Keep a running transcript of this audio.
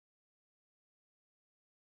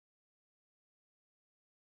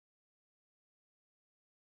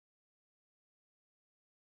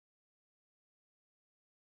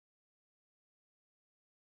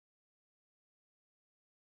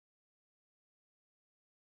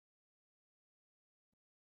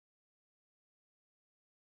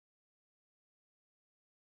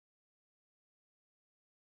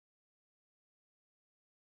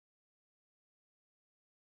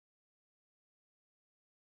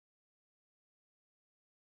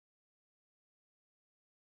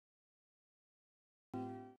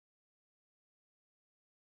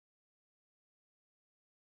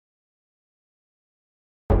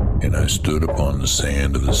And I stood upon the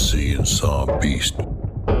sand of the sea and saw a beast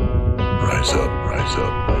rise up, rise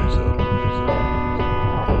up, rise up, rise up.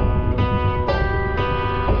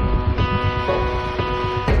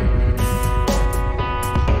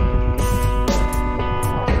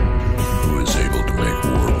 Who is able to make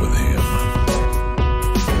war with him?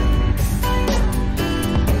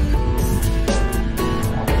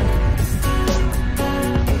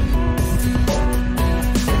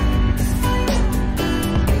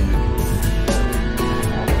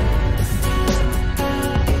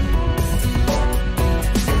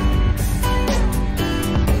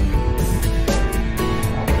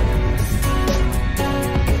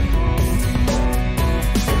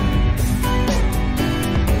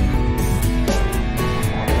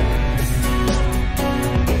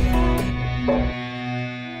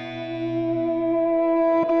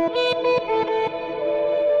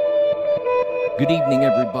 Good evening,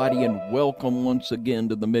 everybody, and welcome once again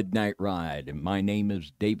to the Midnight Ride. And my name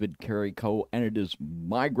is David Carrico, and it is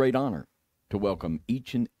my great honor to welcome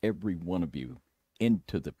each and every one of you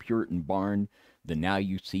into the Puritan Barn, the Now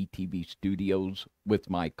You See TV studios, with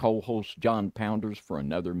my co-host John Pounders for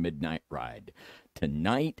another Midnight Ride.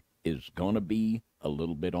 Tonight is going to be a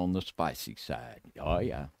little bit on the spicy side. Oh,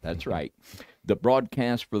 yeah, that's right. The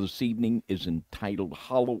broadcast for this evening is entitled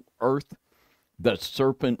Hollow Earth, the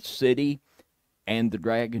Serpent City, and the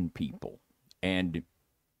Dragon People. And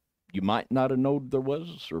you might not have known there was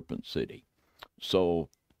a Serpent City. So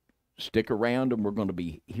stick around and we're going to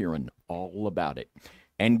be hearing all about it.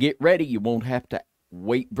 And get ready, you won't have to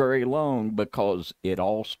wait very long because it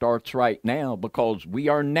all starts right now, because we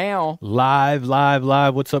are now live.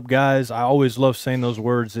 What's up, guys? I always love saying those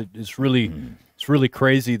words. It's really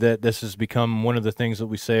crazy that this has become one of the things that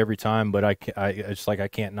we say every time, but it's like I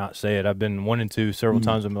can't not say it. I've been wanting to several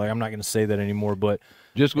times. I'm like, I'm not going to say that anymore, but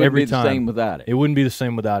just wouldn't be the same without it. It wouldn't be the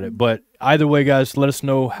same without it. But either way, guys, let us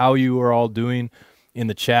know how you are all doing in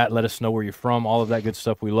the chat. Let us know where you're from, all of that good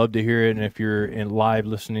stuff. We love to hear it. And if you're in live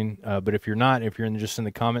listening, but if you're not, if you're just in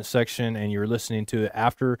the comment section and you're listening to it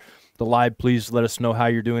after the live, please let us know how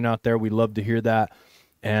you're doing out there. We love to hear that.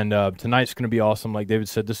 And tonight's going to be awesome. Like David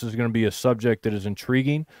said, this is going to be a subject that is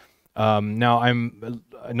intriguing. Now, I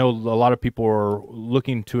know a lot of people are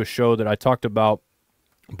looking to a show that I talked about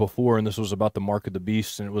before, and this was about the mark of the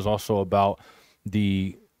beast, and it was also about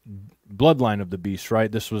the bloodline of the beast,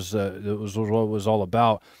 right? This was what it was all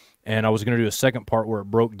about. And I was going to do a second part where it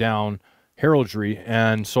broke down heraldry,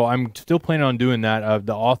 and so I'm still planning on doing that.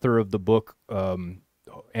 The author of the book,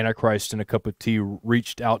 Antichrist and a Cup of Tea,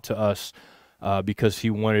 reached out to us because he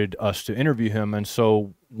wanted us to interview him. And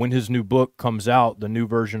so when his new book comes out, the new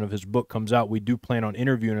version of his book comes out, we do plan on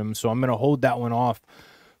interviewing him. So I'm going to hold that one off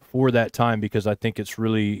for that time because I think it's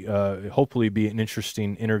really, hopefully be an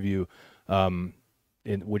interesting interview,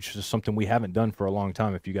 which is something we haven't done for a long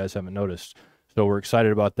time, if you guys haven't noticed. So we're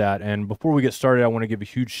excited about that. And before we get started, I want to give a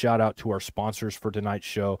huge shout out to our sponsors for tonight's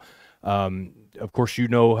show. Of course, you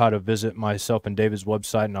know how to visit myself and David's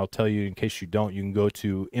website, and I'll tell you in case you don't, you can go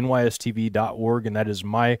to nystv.org, and that is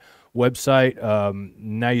my website,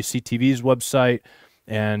 Now You See TV's website,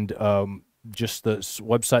 and just the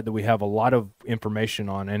website that we have a lot of information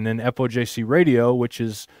on. And then FOJC Radio, which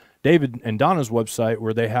is David and Donna's website,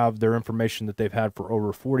 where they have their information that they've had for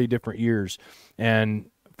over 40 different years, and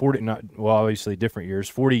 40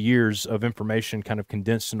 years of information kind of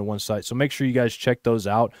condensed into one site. So make sure you guys check those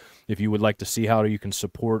out if you would like to see how you can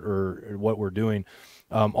support or what we're doing.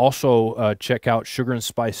 Also, check out Sugar and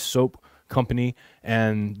Spice Soap Company,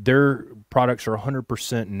 and their products are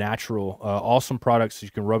 100% natural. Awesome products you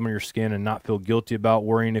can rub on your skin and not feel guilty about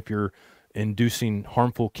worrying if you're inducing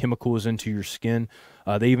harmful chemicals into your skin.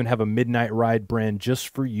 They even have a Midnight Ride brand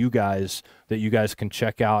just for you guys that you guys can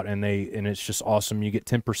check out, and it's just awesome. You get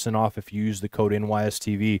 10% off if you use the code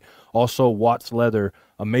NYSTV. Also, Watts Leather,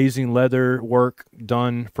 amazing leather work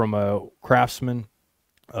done from a craftsman,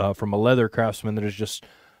 from a leather craftsman that is just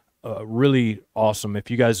really awesome.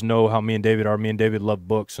 If you guys know how me and David are, me and David love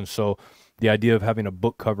books, and so the idea of having a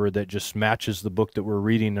book cover that just matches the book that we're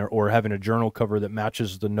reading, or having a journal cover that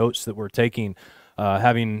matches the notes that we're taking,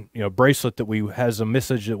 having a bracelet that has a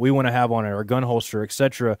message that we want to have on it, or a gun holster,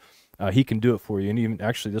 etc. He can do it for you. And even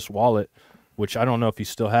actually this wallet, which I don't know if he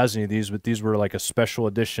still has any of these, but these were like a special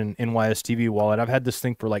edition NYSTV wallet. I've had this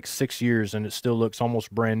thing for like 6 years and it still looks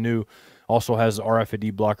almost brand new. Also has the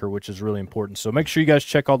RFID blocker, which is really important. So make sure you guys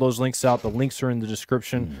check all those links out. The links are in the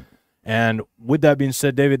description. And with that being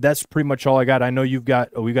said, David, that's pretty much all I got. I know we've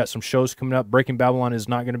got some shows coming up. Breaking Babylon is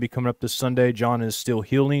not going to be coming up this Sunday. John is still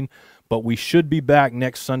healing, but we should be back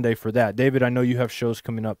next Sunday for that. David, I know you have shows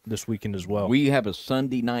coming up this weekend as well. We have a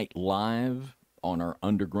Sunday night live on our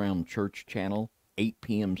Underground Church channel, 8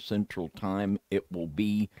 p.m. Central Time. It will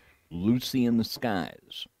be Lucy in the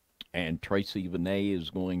Skies. And Tracy Vinay is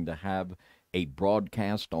going to have a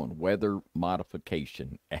broadcast on weather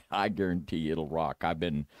modification. I guarantee it'll rock. I've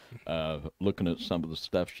been looking at some of the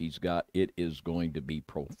stuff she's got. It is going to be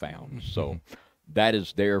profound. So that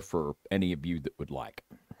is there for any of you that would like.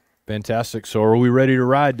 Fantastic. So are we ready to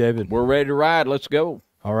ride, David? We're ready to ride. Let's go.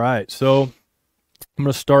 All right. So I'm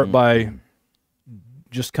going to start by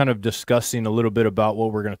just kind of discussing a little bit about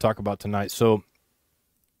what we're going to talk about tonight. So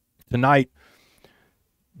tonight,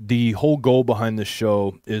 the whole goal behind this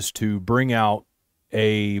show is to bring out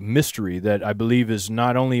a mystery that I believe is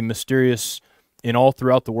not only mysterious in all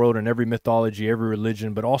throughout the world, in every mythology, every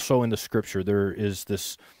religion, but also in the scripture. There is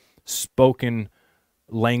this spoken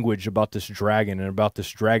language about this dragon and about this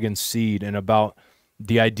dragon seed and about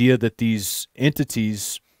the idea that these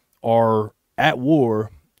entities are at war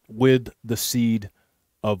with the seed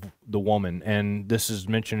of the woman. And this is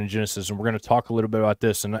mentioned in Genesis, and we're going to talk a little bit about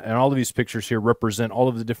this. And all of these pictures here represent all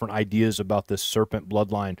of the different ideas about this serpent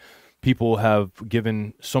bloodline. People have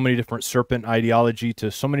given so many different serpent ideology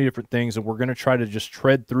to so many different things, and we're going to try to just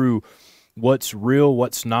tread through what's real,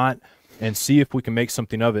 what's not, and see if we can make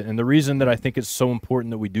something of it. And the reason that I think it's so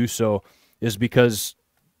important that we do so is because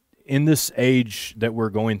in this age that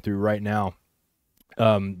we're going through right now,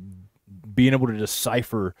 being able to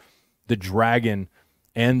decipher the dragon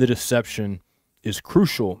and the deception is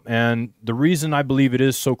crucial. And the reason I believe it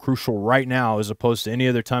is so crucial right now as opposed to any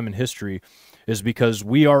other time in history is because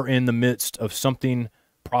we are in the midst of something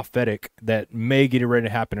prophetic that may get ready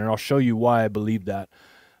to happen. And I'll show you why I believe that.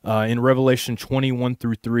 In Revelation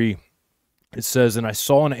 21-3, it says, "And I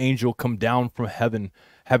saw an angel come down from heaven,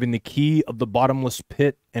 having the key of the bottomless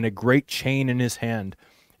pit and a great chain in his hand.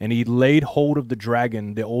 And he laid hold of the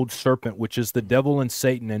dragon, the old serpent, which is the devil and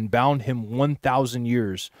Satan, and bound him 1,000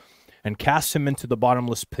 years, and cast him into the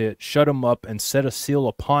bottomless pit, shut him up, and set a seal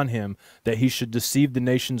upon him, that he should deceive the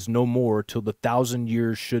nations no more, till the 1,000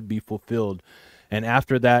 years should be fulfilled. And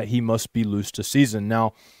after that he must be loosed to season."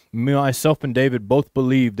 Now, myself and David both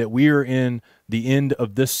believe that we are in the end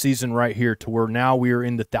of this season right here, to where now we are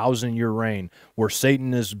in the 1,000-year reign, where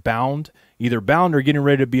Satan is bound, either bound or getting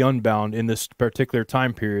ready to be unbound in this particular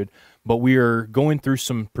time period. But we are going through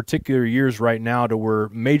some particular years right now to where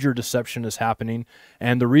major deception is happening.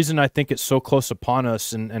 And the reason I think it's so close upon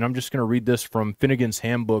us, and I'm just going to read this from Finnegan's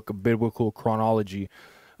Handbook of Biblical Chronology,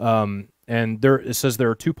 and it says there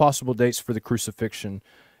are two possible dates for the crucifixion,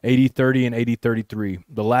 AD 30 and AD 33.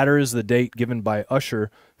 The latter is the date given by Usher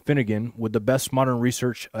Finnegan, with the best modern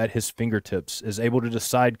research at his fingertips, is able to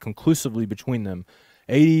decide conclusively between them.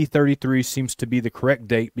 AD 33 seems to be the correct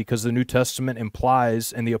date because the New Testament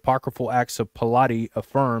implies and the apocryphal Acts of Pilate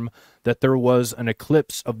affirm that there was an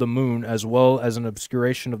eclipse of the moon as well as an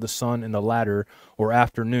obscuration of the sun in the latter or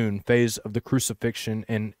afternoon phase of the crucifixion,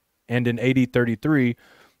 and in AD 33,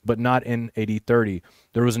 but not in AD 30.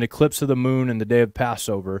 There was an eclipse of the moon in the day of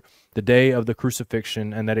Passover, the day of the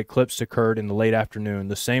crucifixion, and that eclipse occurred in the late afternoon.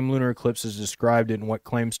 The same lunar eclipse is described in what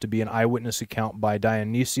claims to be an eyewitness account by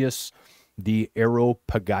Dionysius the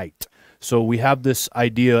Areopagite. So we have this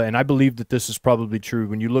idea, and I believe that this is probably true.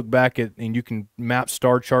 When you look back at, and you can map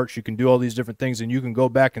star charts, you can do all these different things, and you can go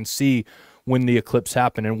back and see when the eclipse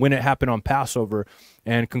happened and when it happened on Passover.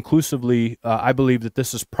 And conclusively, I believe that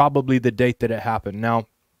this is probably the date that it happened. Now,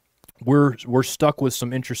 we're stuck with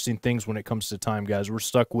some interesting things when it comes to time, guys. We're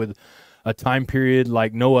stuck with a time period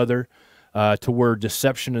like no other, to where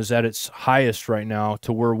deception is at its highest right now,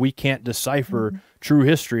 to where we can't decipher true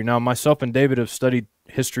history. Now, myself and David have studied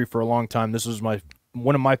history for a long time. This was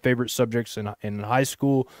one of my favorite subjects in high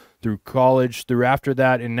school, through college, through after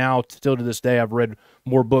that, and now still to this day, I've read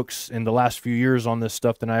more books in the last few years on this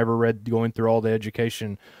stuff than I ever read going through all the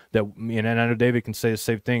education that, and I know David can say the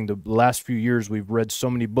same thing. The last few years, we've read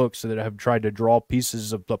so many books that have tried to draw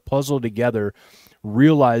pieces of the puzzle together,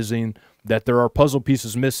 realizing that there are puzzle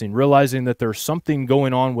pieces missing, realizing that there's something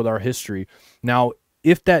going on with our history. Now,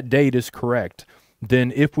 if that date is correct,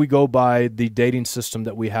 then if we go by the dating system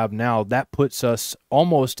that we have now, that puts us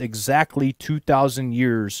almost exactly 2,000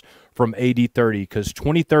 years from AD 30, because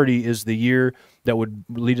 2030 is the year that would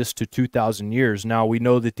lead us to 2,000 years. Now, we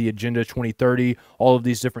know that the Agenda 2030, all of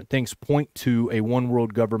these different things point to a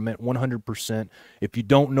one-world government 100%. If you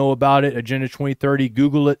don't know about it, Agenda 2030,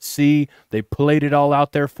 Google it, see. They played it all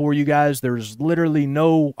out there for you guys. There's literally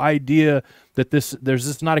no idea that this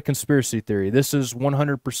is not a conspiracy theory. This is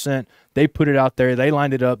 100%. They put it out there. They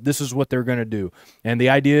lined it up. This is what they're going to do. And the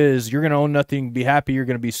idea is you're going to own nothing, be happy. You're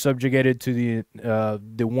going to be subjugated to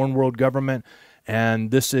the one-world government.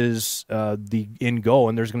 and this is the end goal,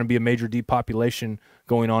 and there's going to be a major depopulation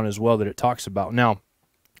going on as well that it talks about. Now,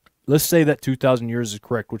 let's say that 2,000 years is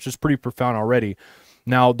correct, which is pretty profound already.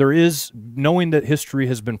 Now, there is, knowing that history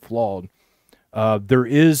has been flawed, there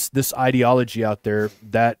is this ideology out there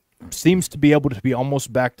that seems to be able to be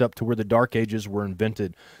almost backed up to where the Dark Ages were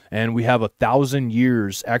invented, and we have 1,000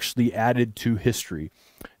 years actually added to history.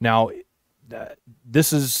 Now,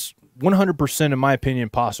 this is 100%, in my opinion,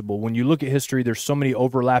 possible. When you look at history, there's so many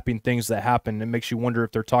overlapping things that happen. It makes you wonder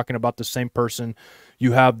if they're talking about the same person.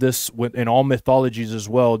 You have this in all mythologies as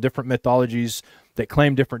well, different mythologies that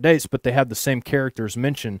claim different dates, but they have the same characters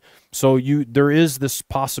mentioned. So there is this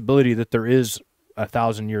possibility that there is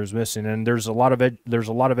 1,000 years missing, and there's a lot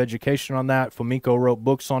of education on that. Fumiko wrote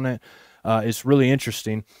books on it. It's really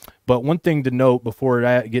interesting. But one thing to note before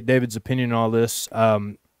I get David's opinion on all this,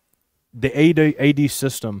 the AD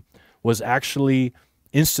system was actually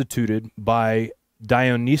instituted by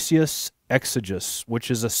Dionysius Exiguus, which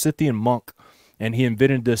is a Scythian monk, and he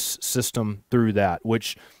invented this system through that,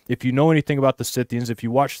 which, if you know anything about the Scythians, if you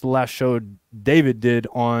watch the last show David did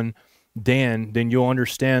on Dan, then you'll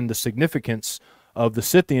understand the significance of the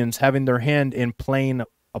Scythians having their hand in playing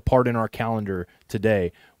a part in our calendar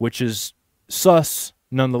today, which is sus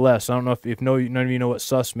nonetheless. I don't know if none of you know what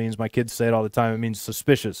sus means. My kids say it all the time. It means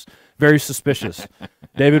suspicious, very suspicious.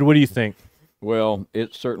 David, what do you think? Well,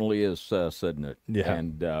 it certainly is sus, isn't it? Yeah.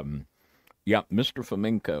 And, yeah, Mr.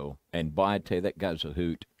 Flamenco, and boy, I tell you, that guy's a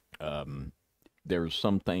hoot. There's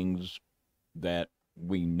some things that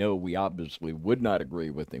we know we obviously would not agree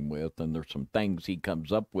with him with, and there's some things he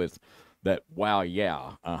comes up with that, wow,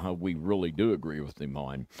 yeah, we really do agree with him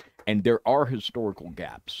on. And there are historical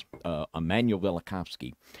gaps. Immanuel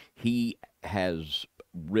Velikovsky, he has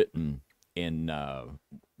written in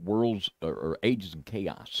Worlds or Ages and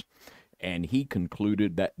Chaos, and he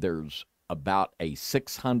concluded that there's about a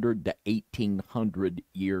 600 to 1800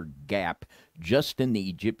 year gap just in the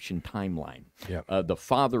Egyptian timeline. Yep. The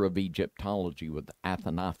father of Egyptology was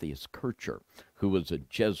Athanasius Kircher, who was a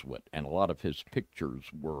Jesuit, and a lot of his pictures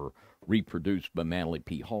were reproduced by Manly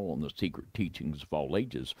P. Hall in the Secret Teachings of All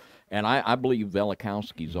Ages. And I believe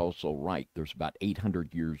Velikovsky's also right. There's about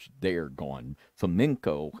 800 years there gone.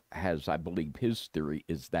 Flamenco has, I believe, his theory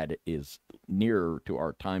is that it is nearer to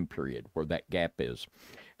our time period where that gap is.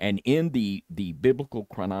 And in the biblical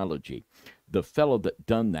chronology, the fellow that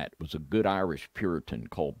done that was a good Irish Puritan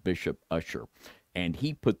called Bishop Ussher, and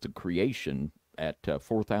he put the creation at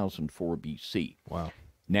 4004 BC. Wow.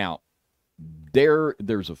 Now,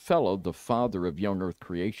 there's a fellow, the father of young earth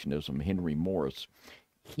creationism, Henry Morris.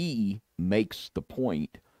 He makes the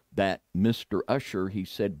point that Mr. Ussher, he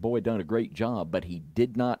said, boy, done a great job, but he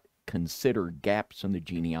did not consider gaps in the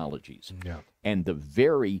genealogies. Yeah. And the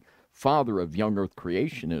very father of young earth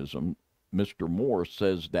creationism, Mr. Moore,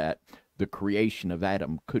 says that the creation of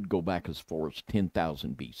Adam could go back as far as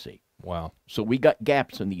 10,000 BC. Wow. So we got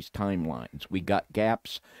gaps in these timelines. We got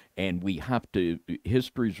gaps, and we have to,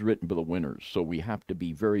 history's written by the winners, so we have to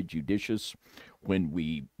be very judicious when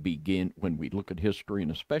we look at history,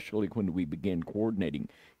 and especially when we begin coordinating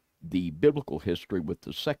the biblical history with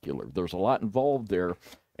the secular. There's a lot involved there,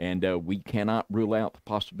 and we cannot rule out the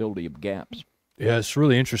possibility of gaps. Yeah, it's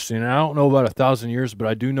really interesting. And I don't know about 1,000 years, but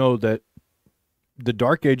I do know that the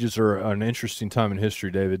Dark Ages are an interesting time in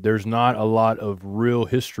history, David. There's not a lot of real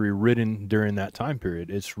history written during that time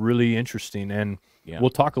period. It's really interesting, and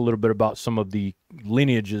we'll talk a little bit about some of the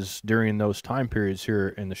lineages during those time periods here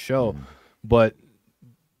in the show. But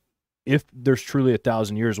if there's truly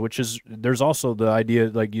 1,000 years, which is, there's also the idea,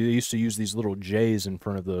 like you used to use these little J's in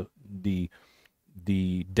front of the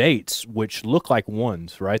dates, which look like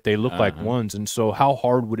ones, right? They look like ones. And so how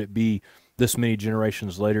hard would it be this many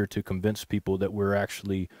generations later to convince people that we're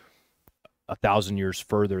actually 1,000 years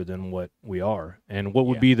further than what we are? And what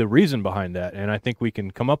would be the reason behind that? And I think we can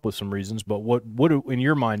come up with some reasons, but what in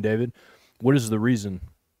your mind, David, what is the reason?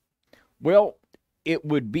 Well, it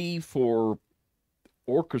would be for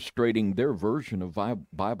orchestrating their version of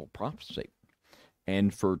Bible prophecy,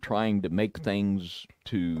 and for trying to make things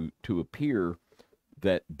to appear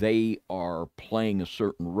that they are playing a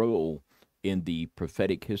certain role in the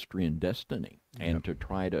prophetic history and destiny, and to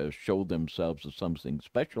try to show themselves as something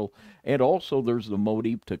special. And also there's the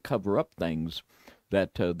motive to cover up things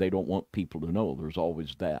that they don't want people to know. There's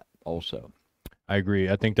always that also. I agree.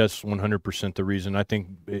 I think that's 100% the reason. I think,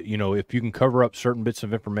 you know, if you can cover up certain bits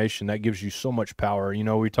of information, that gives you so much power. You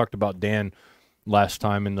know, we talked about Dan last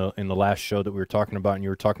time in the last show that we were talking about, and you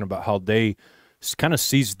were talking about how they kind of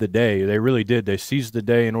seized the day. They really did. They seized the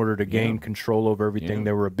day in order to gain control over everything.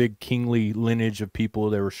 They were a big kingly lineage of people.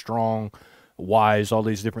 They were strong, wise, all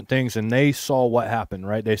these different things, and they saw what happened,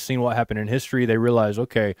 right? They seen what happened in history. They realized,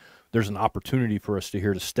 okay, there's an opportunity for us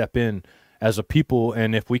to step in as a people,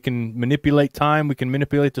 and if we can manipulate time, we can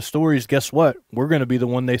manipulate the stories, guess what? We're going to be the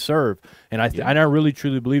one they serve. And I really,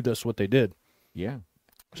 truly believe that's what they did. Yeah.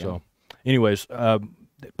 So, anyways,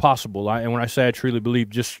 possible. And when I say I truly believe,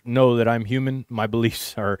 just know that I'm human. My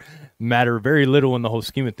beliefs matter very little in the whole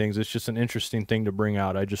scheme of things. It's just an interesting thing to bring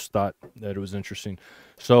out. I just thought that it was interesting.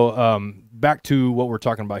 So back to what we're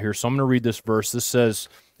talking about here. So I'm going to read this verse. This says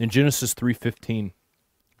in Genesis 3:15,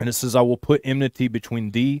 and it says, I will put enmity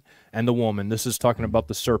between thee and the woman. This is talking about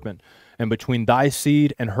the serpent. And between thy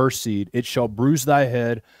seed and her seed, it shall bruise thy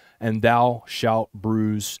head, and thou shalt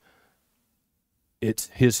bruise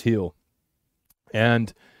his heel.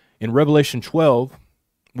 And in Revelation 12,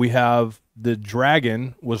 we have the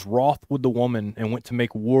dragon was wroth with the woman and went to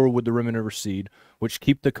make war with the remnant of her seed, which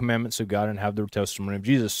keep the commandments of God and have the testimony of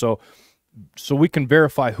Jesus. So we can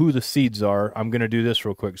verify who the seeds are. I'm going to do this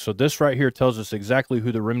real quick. So this right here tells us exactly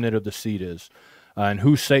who the remnant of the seed is and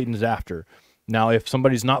who Satan's after. Now, if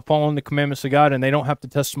somebody's not following the commandments of God and they don't have the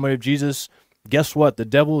testimony of Jesus, guess what? The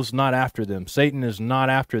devil is not after them. Satan is not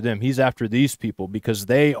after them. He's after these people because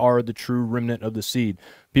they are the true remnant of the seed.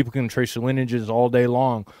 People can trace the lineages all day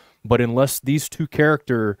long, but unless these two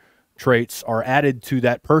character traits are added to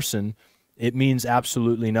that person, it means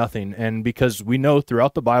absolutely nothing. And because we know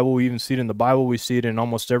throughout the Bible, we even see it in the Bible, we see it in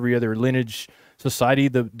almost every other lineage society,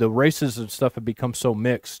 the races and stuff have become so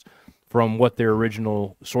mixed from what their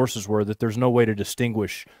original sources were that there's no way to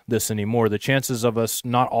distinguish this anymore. The chances of us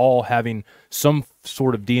not all having some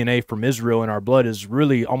sort of DNA from Israel in our blood is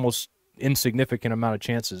really almost insignificant amount of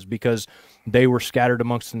chances because they were scattered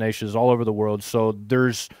amongst the nations all over the world. So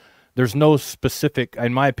there's no specific,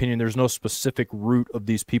 in my opinion, there's no specific root of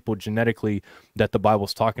these people genetically that the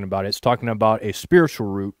Bible's talking about. It's talking about a spiritual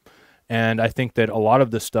root. And I think that a lot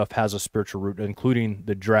of this stuff has a spiritual root, including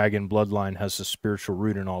the dragon bloodline has a spiritual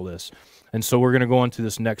root in all this. And so we're going to go on to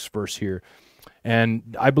this next verse here.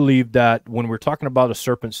 And I believe that when we're talking about a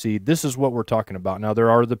serpent seed, this is what we're talking about. Now,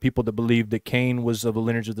 there are the people that believe that Cain was of the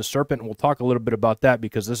lineage of the serpent, and we'll talk a little bit about that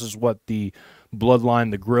because this is what the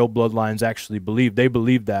bloodline, the Grail bloodlines actually believe. They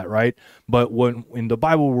believe that, right? But when in the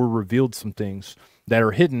Bible were revealed some things that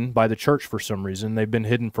are hidden by the church for some reason. They've been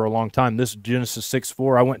hidden for a long time. This Genesis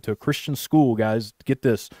 6:4, I went to a Christian school, guys. Get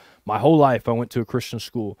this. My whole life I went to a Christian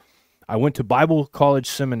school. I went to Bible College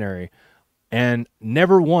Seminary, and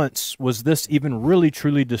never once was this even really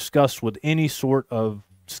truly discussed with any sort of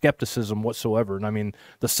skepticism whatsoever. And I mean,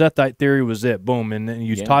 the Sethite theory was it. Boom. And then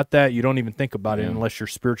you taught that. You don't even think about it unless your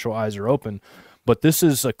spiritual eyes are open. But this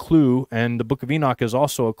is a clue, and the book of Enoch is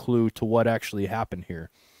also a clue to what actually happened here.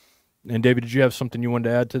 And David, did you have something you wanted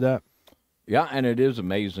to add to that? Yeah, and it is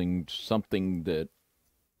amazing, something that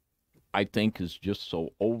I think is just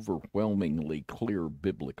so overwhelmingly clear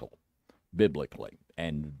biblically.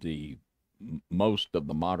 And most of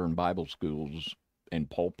the modern Bible schools and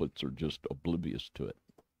pulpits are just oblivious to it.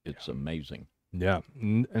 It's amazing. Yeah,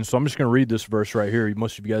 and so I'm just going to read this verse right here.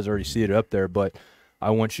 Most of you guys already see it up there, but I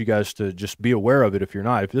want you guys to just be aware of it if you're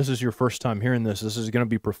not. If this is your first time hearing this is going to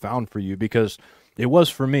be profound for you because it was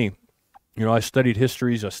for me. You know, I studied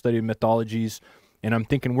histories, I studied mythologies, and I'm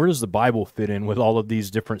thinking, where does the Bible fit in with all of these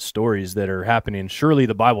different stories that are happening? Surely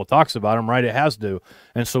the Bible talks about them, right? It has to.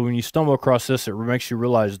 And so when you stumble across this, it makes you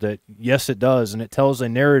realize that, yes, it does, and it tells a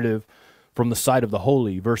narrative from the side of the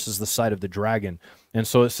holy versus the side of the dragon. And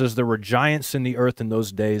so it says, there were giants in the earth in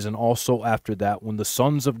those days, and also after that, when the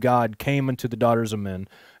sons of God came unto the daughters of men,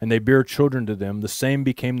 and they bare children to them, the same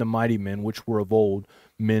became the mighty men which were of old,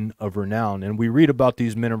 men of renown. And we read about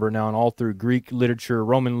these men of renown all through Greek literature,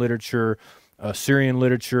 Roman literature, Syrian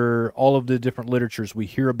literature, all of the different literatures. We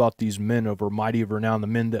hear about these men of mighty of renown, the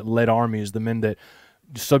men that led armies, the men that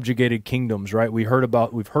subjugated kingdoms, right? We've heard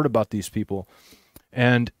about these people.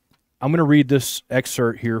 And I'm going to read this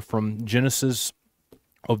excerpt here from Genesis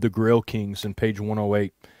of the Grail Kings in page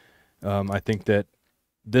 108. I think that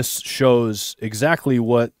this shows exactly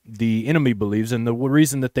what the enemy believes, and the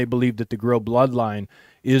reason that they believe that the Grail bloodline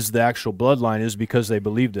is the actual bloodline is because they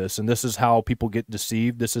believe this, and this is how people get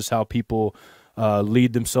deceived. This is how people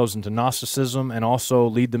lead themselves into Gnosticism and also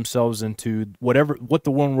lead themselves into what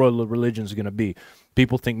the one world religion is going to be.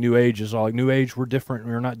 People think New Age is all like, New Age, we're different,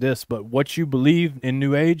 we're not this, but what you believe in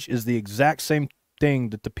New Age is the exact same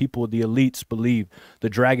thing that the people, the elites believe, the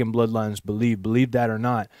dragon bloodlines believe that or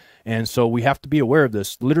not. And so we have to be aware of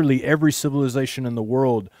this. Literally every civilization in the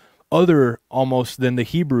world, other almost than the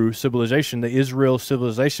Hebrew civilization, the Israel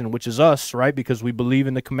civilization, which is us, right? Because we believe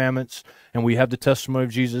in the commandments and we have the testimony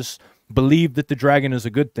of Jesus. believe that the dragon is a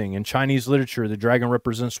good thing. In Chinese literature, the dragon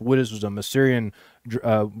represents wisdom. Assyrian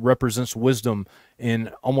represents wisdom. In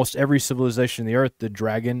almost every civilization on the earth, the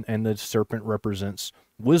dragon and the serpent represents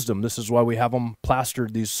wisdom. This is why we have them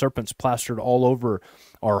plastered, these serpents plastered all over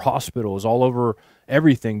our hospitals, all over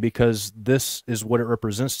everything, because this is what it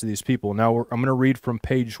represents to these people. Now, I'm going to read from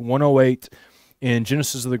page 108 in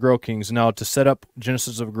Genesis of the Girl Kings. Now, to set up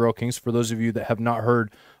Genesis of the Girl Kings, for those of you that have not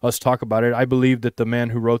heard us talk about it, I believe that the man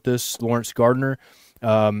who wrote this, Lawrence Gardner,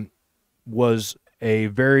 was a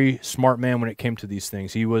very smart man when it came to these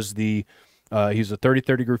things. He was he's a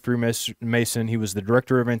 33rd degree Freemason. He was the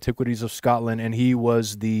director of Antiquities of Scotland, and he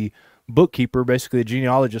was the bookkeeper, basically a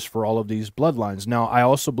genealogist for all of these bloodlines. Now, I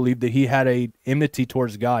also believe that he had a enmity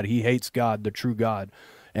towards God. He hates God, the true God.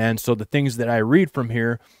 And so the things that I read from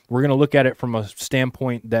here, we're going to look at it from a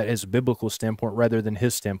standpoint that is a biblical standpoint rather than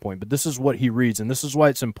his standpoint. But this is what he reads, and this is why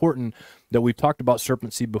it's important that we've talked about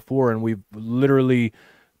serpent seed before, and we've literally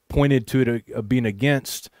pointed to it being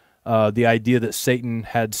against the idea that Satan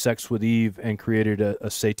had sex with Eve and created a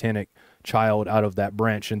satanic child out of that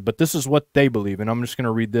branch. But this is what they believe, and I'm just going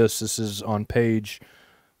to read this. This is on page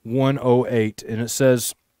 108, and it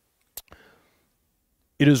says,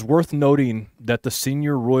 "It is worth noting that the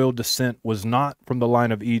senior royal descent was not from the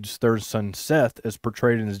line of Eve's third son Seth, as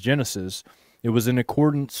portrayed in his Genesis. It was in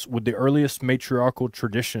accordance with the earliest matriarchal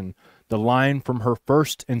tradition, the line from her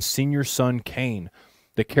first and senior son Cain,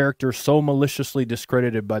 the character so maliciously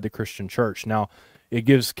discredited by the Christian church." Now, it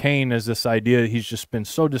gives Cain as this idea he's just been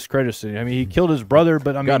so discredited. I mean, he killed his brother,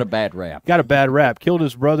 but I mean, got a bad rap. Got a bad rap. Killed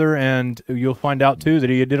his brother, and you'll find out too that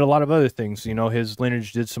he did a lot of other things. You know, his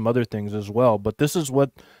lineage did some other things as well. But this is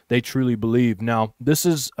what they truly believe. Now, this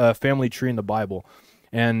is a family tree in the Bible,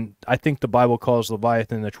 and I think the Bible calls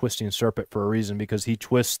Leviathan the twisting serpent for a reason, because he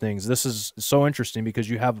twists things. This is so interesting because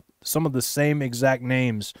you have some of the same exact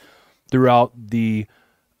names throughout the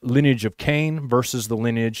lineage of Cain versus the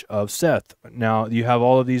lineage of Seth. Now, you have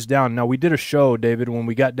all of these down. Now, we did a show, David, when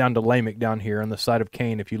we got down to Lamech down here on the side of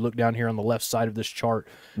Cain. If you look down here on the left side of this chart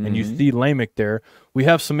and you see Lamech there, we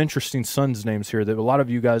have some interesting sons' names here that a lot of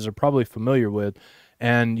you guys are probably familiar with.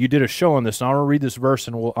 And you did a show on this. And I want to read this verse,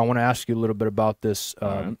 and I want to ask you a little bit about this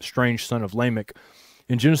strange son of Lamech.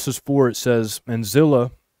 In Genesis 4, it says, "And Zillah,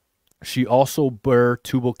 she also bare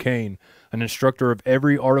Tubal-Cain, an instructor of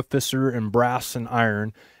every artificer in brass and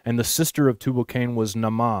iron, and the sister of Tubal-Cain was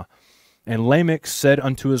Naamah. And Lamech said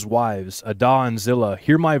unto his wives, Adah and Zillah,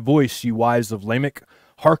 Hear my voice, ye wives of Lamech.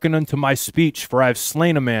 Hearken unto my speech, for I have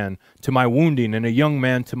slain a man to my wounding, and a young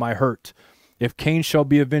man to my hurt. If Cain shall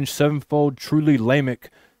be avenged sevenfold, truly Lamech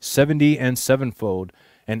 70 and sevenfold.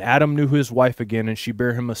 And Adam knew his wife again, and she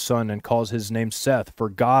bare him a son, and calls his name Seth. For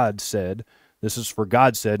God said," this is for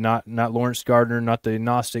God said, not Lawrence Gardner, not the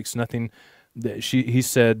Gnostics, nothing. He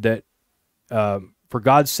said that, for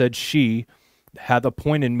God said, she hath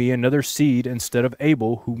appointed me another seed instead of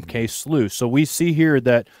Abel, whom Cain slew. So we see here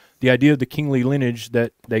that the idea of the kingly lineage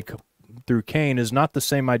that they through Cain is not the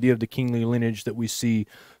same idea of the kingly lineage that we see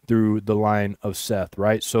through the line of Seth,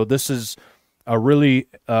 right? So this is a really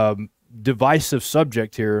divisive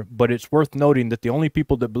subject here, but it's worth noting that the only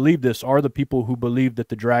people that believe this are the people who believe that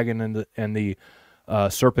the dragon and the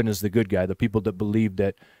serpent is the good guy, the people that believe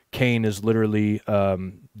that Cain is literally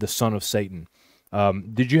the son of Satan.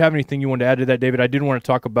 Did you have anything you wanted to add to that, David? I did want to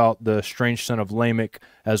talk about the strange son of Lamech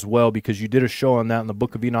as well, because you did a show on that in the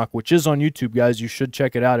Book of Enoch, which is on YouTube, guys. You should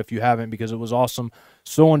check it out if you haven't, because it was awesome.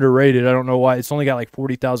 So underrated. I don't know why. It's only got like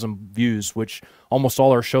 40,000 views, which almost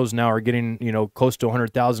all our shows now are getting, close to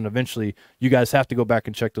 100,000 eventually. You guys have to go back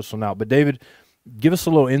and check this one out. But David, give us a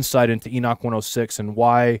little insight into Enoch 106 and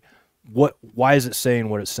why is it saying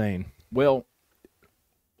what it's saying? Well,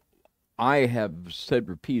 I have said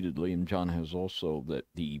repeatedly, and John has also, that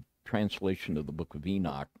the translation of the Book of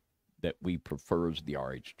Enoch that we prefer is the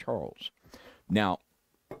R.H. Charles. Now,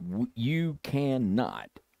 you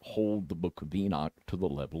cannot hold the Book of Enoch to the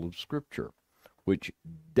level of Scripture, which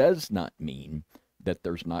does not mean that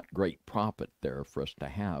there's not great profit there for us to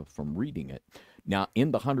have from reading it. Now,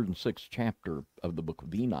 in the 106th chapter of the Book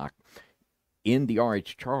of Enoch, in the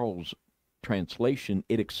R.H. Charles translation,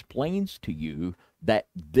 it explains to you that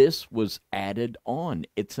this was added on.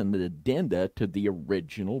 It's an addenda to the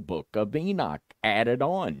original Book of Enoch, added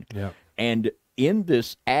on. Yeah. And in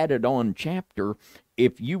this added on chapter,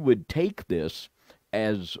 if you would take this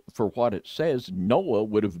as for what it says, Noah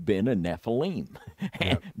would have been a Nephilim.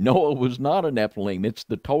 Yeah. Noah was not a Nephilim. It's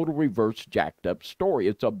the total reverse jacked up story.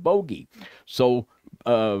 It's a bogey. So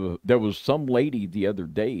there was some lady the other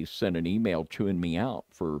day sent an email chewing me out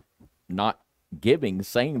for not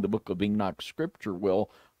saying the Book of Enoch Scripture. Well,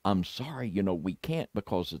 I'm sorry, we can't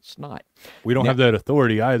because it's not. We don't Now, have that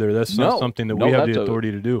authority either. That's not something that we have the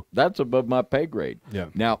authority to do. That's above my pay grade. Yeah.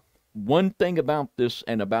 Now, one thing about this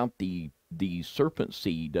and about the serpent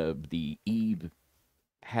seed of the Eve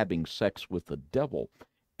having sex with the devil,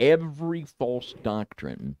 every false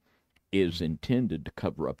doctrine is intended to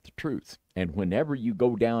cover up the truth. And whenever you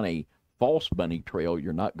go down a false bunny trail,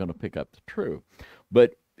 you're not going to pick up the truth.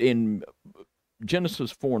 But in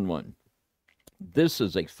Genesis 4:1, this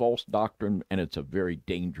is a false doctrine, and it's a very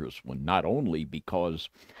dangerous one, not only because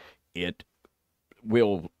it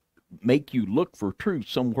will make you look for truth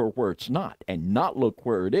somewhere where it's not and not look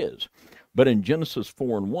where it is. But in Genesis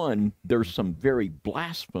 4:1, there's some very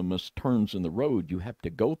blasphemous turns in the road you have to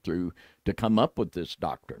go through to come up with this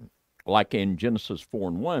doctrine. Like in Genesis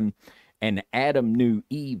 4:1, and Adam knew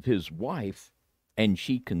Eve his wife, and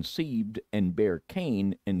she conceived and bare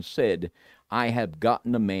Cain, and said, I have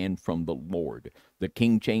gotten a man from the Lord. The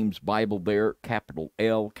King James Bible there, capital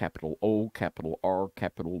L, capital O, capital R,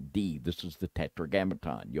 capital D. This is the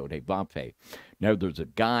Tetragrammaton, Yod-Heh-Vav-Heh. Now, there's a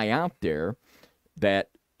guy out there that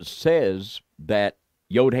says that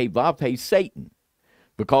Yod-Heh-Vav-Heh is Satan,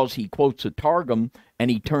 because he quotes a Targum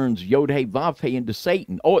and he turns Yod-Heh-Vav-Heh into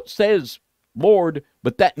Satan. Oh, it says Lord,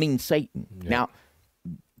 but that means Satan. Yeah. Now,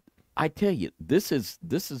 I tell you, this is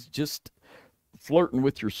just flirting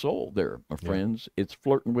with your soul there, my friends. It's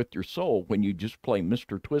flirting with your soul when you just play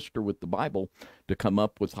Mr. Twister with the Bible to come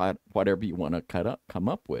up with whatever you want to come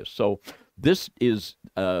up with. So this is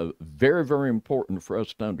very, very important for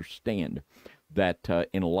us to understand that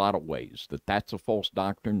in a lot of ways that's a false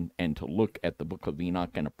doctrine, and to look at the book of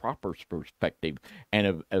Enoch in a proper perspective,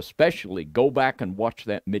 and especially go back and watch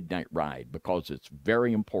that Midnight Ride, because it's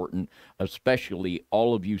very important, especially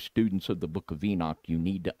all of you students of the book of Enoch. You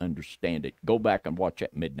need to understand it. Go back and watch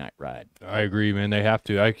that Midnight Ride. I agree, man. They have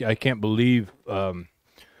to. I can't believe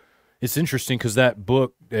it's interesting because that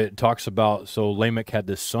book, it talks about, so Lamech had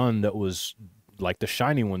this son that was like the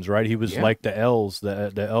shiny ones, right? He was like the elves,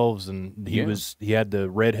 the elves, and he had the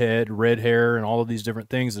red head, red hair, and all of these different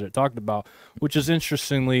things that it talked about, which is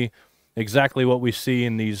interestingly exactly what we see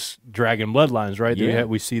in these dragon bloodlines, right? Yeah.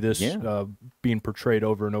 We see this being portrayed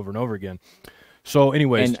over and over and over again. So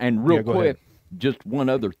anyways, and real quick, just one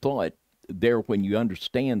other thought there, when you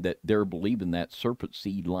understand that they're believing that serpent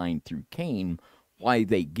seed line through Cain, why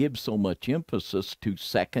they give so much emphasis to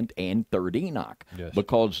second and third Enoch. Yes.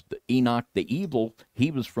 Because Enoch the evil,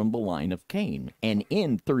 he was from the line of Cain. And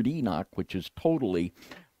in third Enoch, which is totally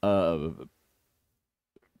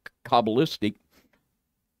Kabbalistic,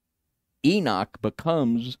 Enoch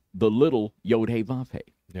becomes the little Yod-Heh-Vav-Heh.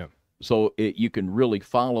 Yeah. So you can really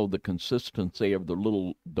follow the consistency of the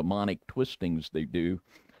little demonic twistings they do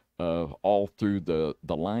all through the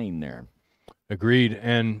line there. Agreed.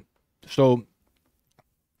 And so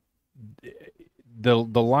the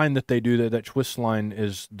line that they do, that twist line,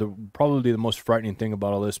 is probably the most frightening thing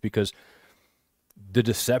about all this, because the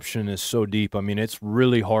deception is so deep. I mean, it's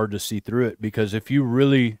really hard to see through it, because if you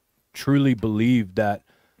really truly believe that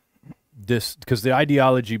this, because the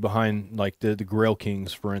ideology behind like the Grail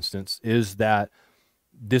Kings, for instance, is that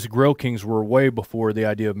this Grail Kings were way before the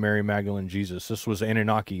idea of Mary Magdalene and Jesus. This was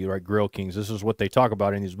Anunnaki, right? Grail Kings. This is what they talk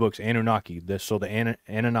about in these books, Anunnaki. So the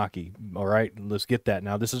Anunnaki, all right? Let's get that.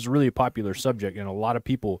 Now, this is really a popular subject, and a lot of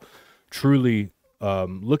people truly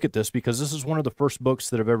look at this, because this is one of the first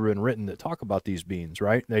books that have ever been written that talk about these beings,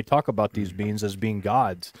 right? They talk about these beings as being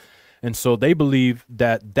gods. And so they believe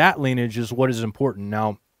that that lineage is what is important.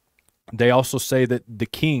 Now, they also say that the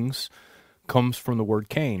kings comes from the word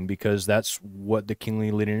Cain, because that's what the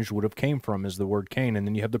kingly lineage would have came from, is the word Cain. And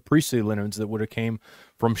then you have the priestly lineage that would have came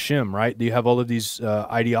from Shem, right? You have all of these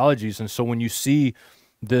ideologies. And so when you see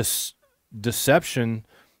this deception,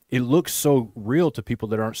 it looks so real to people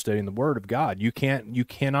that aren't studying the word of God. You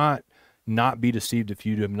cannot not be deceived if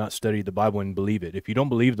you have not studied the Bible and believe it. If you don't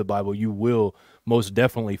believe the Bible, you will most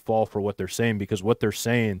definitely fall for what they're saying, because what they're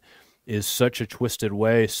saying is such a twisted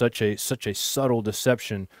way, such a subtle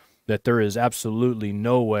deception, that there is absolutely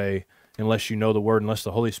no way, unless you know the word, unless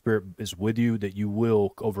the Holy Spirit is with you, that you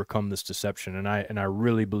will overcome this deception. And I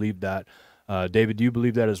really believe that. David, do you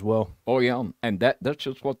believe that as well? Oh, yeah, and that's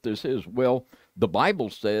just what this is. Well, the Bible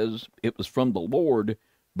says it was from the Lord,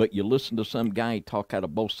 but you listen to some guy talk out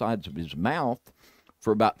of both sides of his mouth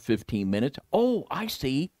for about 15 minutes. Oh, I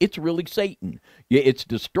see. It's really Satan. Yeah, it's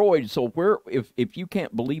destroyed. So if you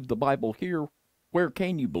can't believe the Bible here, where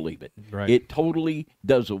can you believe it? Right. It totally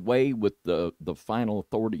does away with the final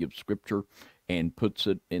authority of Scripture and puts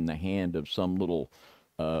it in the hand of some little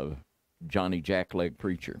Johnny Jackleg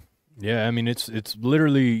preacher. Yeah, I mean, it's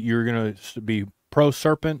literally, you're going to be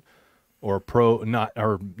pro-serpent, or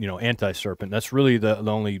anti-serpent. That's really the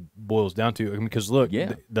only boils down to. Because look,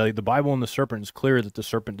 Yeah. the Bible and the serpent is clear that the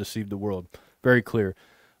serpent deceived the world. Very clear.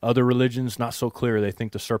 Other religions, not so clear. They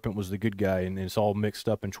think the serpent was the good guy, and it's all mixed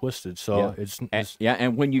up and twisted. So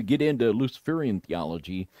and when you get into Luciferian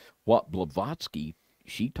theology, what Blavatsky,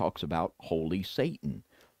 she talks about holy Satan,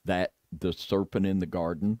 that the serpent in the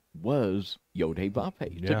garden was Yod-Heh-Vav-Heh.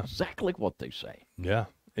 It's exactly what they say. Yeah,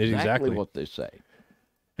 Exactly what they say.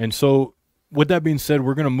 And so, with that being said,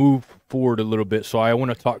 we're going to move forward a little bit. So I want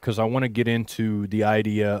to talk, because I want to get into the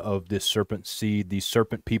idea of this serpent seed, these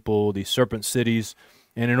serpent people, these serpent cities.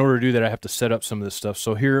 And in order to do that, I have to set up some of this stuff.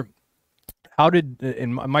 So here,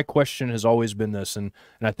 and my question has always been this, and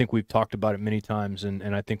I think we've talked about it many times, and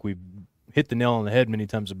I think we've hit the nail on the head many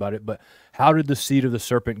times about it, but how did the seed of the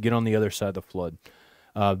serpent get on the other side of the flood?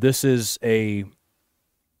 This is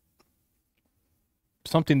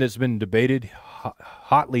something that's been debated,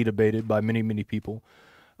 hotly debated by many, many people.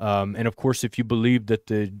 And of course, if you believe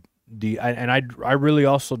that I really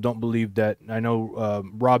also don't believe that. I know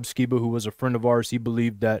Rob Skiba, who was a friend of ours, he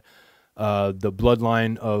believed that the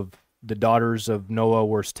bloodline of the daughters of Noah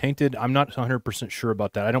was tainted. I'm not 100% sure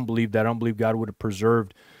about that. I don't believe that. I don't believe God would have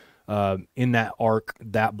preserved in that ark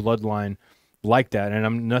that bloodline like that. And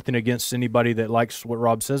I'm nothing against anybody that likes what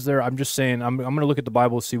Rob says there. I'm just saying I'm going to look at the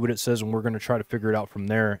Bible, see what it says, and we're going to try to figure it out from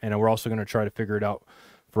there. And we're also going to try to figure it out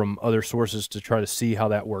from other sources to try to see how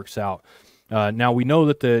that works out. Now, we know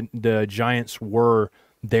that the giants were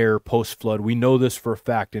there post-flood. We know this for a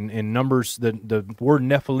fact. In Numbers, the word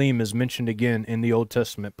Nephilim is mentioned again in the Old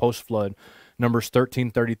Testament post-flood, Numbers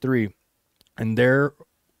 13:33. And there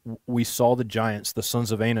we saw the giants, the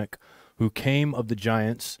sons of Anak, who came of the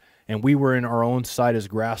giants, and we were in our own sight as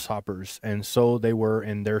grasshoppers, and so we were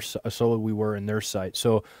in their sight.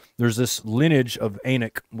 So there's this lineage of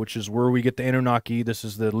Anak, which is where we get the Anunnaki. This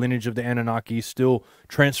is the lineage of the Anunnaki, still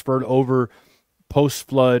transferred over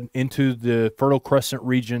post-flood into the Fertile Crescent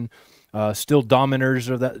region, still dominators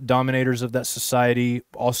of that society,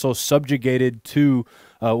 also subjugated to,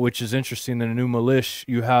 which is interesting, in the New Malish,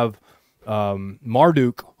 you have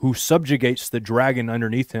Marduk, who subjugates the dragon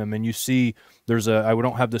underneath him, and you see I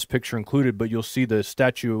don't have this picture included, but you'll see the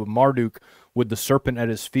statue of Marduk with the serpent at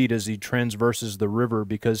his feet as he transverses the river,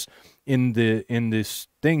 because in this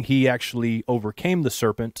thing he actually overcame the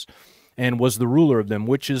serpents and was the ruler of them,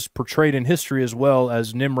 which is portrayed in history as well,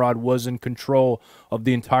 as Nimrod was in control of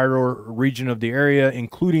the entire region of the area,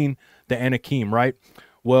 including the Anakim, right?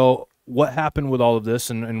 Well, what happened with all of this,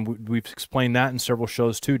 and we've explained that in several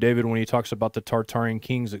shows too, David, when he talks about the Tartarian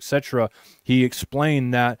kings, etc., he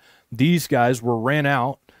explained that these guys were ran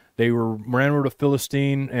out. They ran over to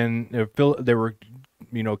Philistine, and they were,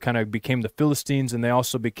 kind of became the Philistines, and they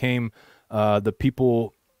also became the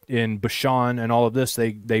people in Bashan and all of this.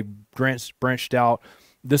 They branched out.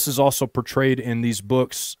 This is also portrayed in these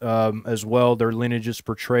books as well. Their lineage is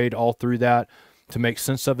portrayed all through that to make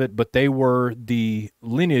sense of it, but they were the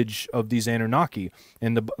lineage of these Anunnaki.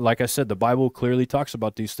 And like I said, the Bible clearly talks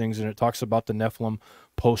about these things, and it talks about the Nephilim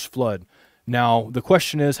post-flood. Now, the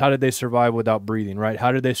question is, how did they survive without breathing, right?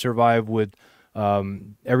 How did they survive with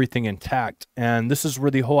everything intact? And this is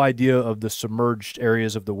where the whole idea of the submerged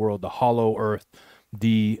areas of the world, the hollow earth,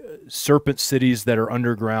 the serpent cities that are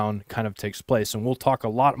underground kind of takes place. And we'll talk a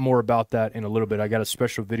lot more about that in a little bit. I got a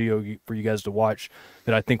special video for you guys to watch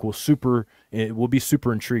that I think will be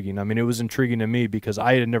super intriguing. I mean, it was intriguing to me because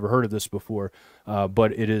I had never heard of this before,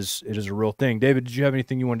 but it is a real thing. David, did you have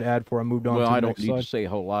anything you wanted to add before I moved on to the next slide? Well, I don't need to say a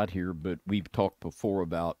whole lot here, but we've talked before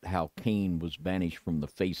about how Cain was banished from the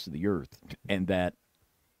face of the earth, and that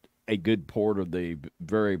a good part of the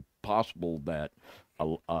very possible that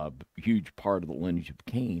a huge part of the lineage of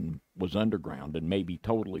Cain was underground, and maybe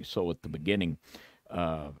totally so at the beginning.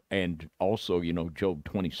 And also, Job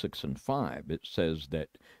 26:5, it says that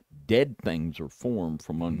dead things are formed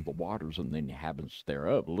from under the waters and the inhabitants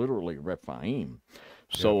thereof, literally Rephaim.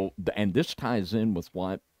 So, and this ties in with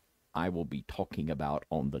what I will be talking about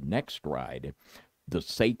on the next ride, the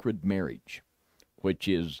sacred marriage, which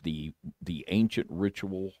is the ancient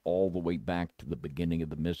ritual all the way back to the beginning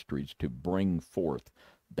of the mysteries to bring forth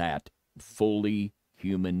that fully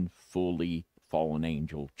human, fully fallen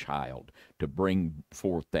angel child, to bring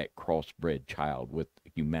forth that crossbred child with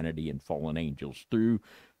humanity and fallen angels through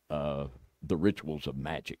the rituals of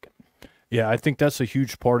magic. Yeah, I think that's a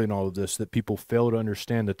huge part in all of this, that people fail to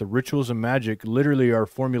understand, that the rituals of magic literally are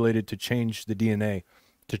formulated to change the DNA,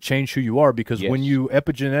 to change who you are, because when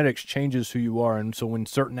epigenetics changes who you are, and so when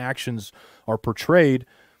certain actions are portrayed,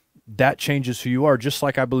 that changes who you are. Just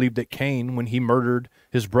like I believe that Cain, when he murdered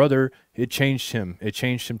his brother, it changed him. It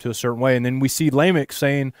changed him to a certain way. And then we see Lamech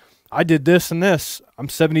saying, I did this and this. I'm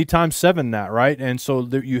 70 times 7 that, right? And so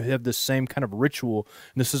you have the same kind of ritual.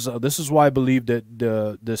 And this is why I believe that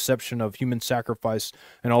the deception of human sacrifice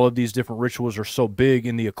and all of these different rituals are so big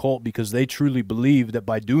in the occult, because they truly believe that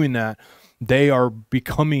by doing that, they are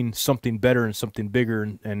becoming something better and something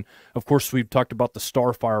bigger. And of course, we've talked about the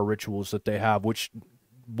starfire rituals that they have, which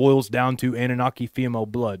boils down to Anunnaki female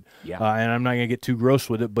blood. Yeah. And I'm not going to get too gross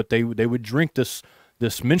with it, but they would drink this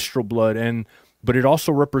menstrual blood, but it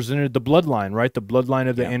also represented the bloodline, right? The bloodline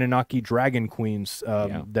of the Anunnaki dragon queens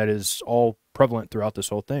that is all prevalent throughout this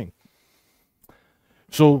whole thing.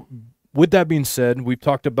 So with that being said, we've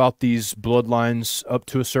talked about these bloodlines up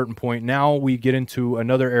to a certain point. Now we get into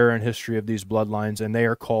another era in history of these bloodlines, and they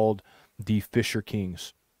are called the Fisher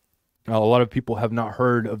Kings. Now, a lot of people have not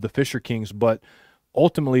heard of the Fisher Kings, but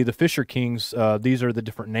ultimately the Fisher Kings, these are the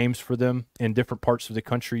different names for them in different parts of the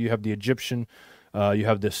country. You have the Egyptian, you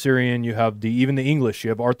have the Assyrian, you have even the English. You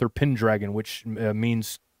have Arthur Pendragon, which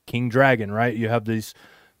means King Dragon, right? You have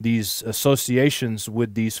these associations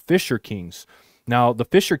with these Fisher Kings. Now, the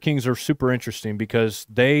Fisher Kings are super interesting because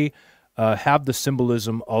they have the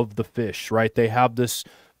symbolism of the fish, right? They have this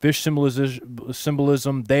fish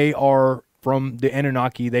symbolism. They are from the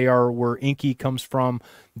Anunnaki. They are where Enki comes from.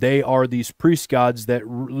 They are these priest gods that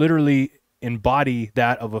literally embody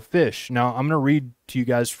that of a fish. Now, I'm going to read to you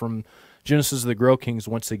guys from Genesis of the Grail Kings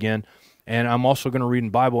once again, and I'm also going to read in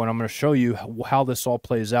Bible, and I'm going to show you how this all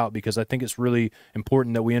plays out, because I think it's really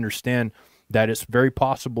important that we understand that it's very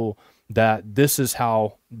possible that this is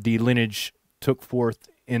how the lineage took forth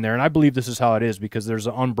in there. And I believe this is how it is, because there's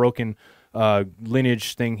an unbroken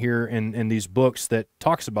lineage thing here in these books that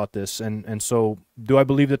talks about this. And so do I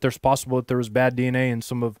believe that there's possible that there was bad DNA in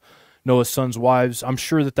some of Noah's sons' wives? I'm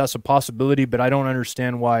sure that that's a possibility, but I don't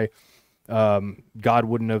understand why God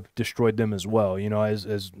wouldn't have destroyed them as well, you know,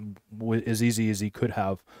 as easy as he could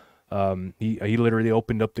have. He literally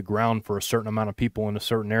opened up the ground for a certain amount of people in a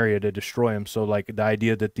certain area to destroy him. So like the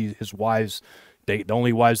idea that his wives, the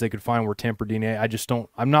only wives they could find were tampered DNA,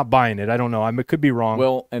 I'm not buying it. I don't know. It could be wrong.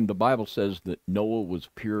 Well, and the Bible says that Noah was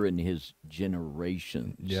pure in his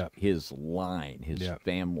generations, his line, his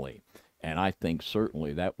family. And I think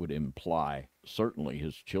certainly that would imply certainly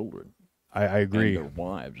his children. I agree. And their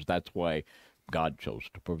wives. That's why God chose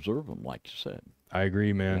to preserve them, like you said. I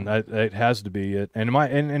agree, man. It has to be it. And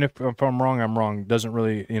if I'm wrong, I'm wrong. Doesn't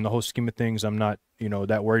really, in the whole scheme of things, I'm not,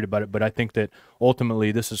 that worried about it. But I think that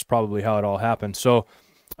ultimately this is probably how it all happened. So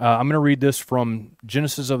I'm going to read this from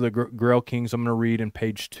Genesis of the Grail Kings. I'm going to read in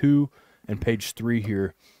page 2 and page 3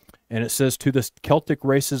 here. And it says, to the Celtic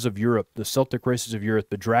races of Europe,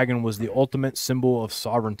 the dragon was the ultimate symbol of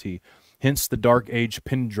sovereignty. Hence the Dark Age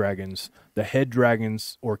Pendragons, the head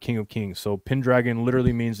dragons or king of kings. So Pendragon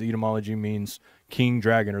literally means, the etymology means king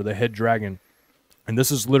dragon or the head dragon. And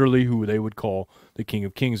this is literally who they would call the king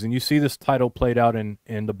of kings. And you see this title played out in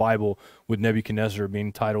the Bible with Nebuchadnezzar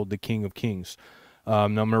being titled the king of kings. Now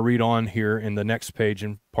I'm going to read on here in the next page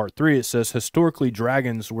in part 3. It says, historically,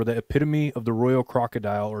 dragons were the epitome of the royal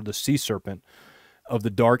crocodile or the sea serpent of the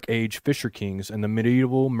Dark Age Fisher Kings and the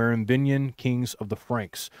medieval Merovingian kings of the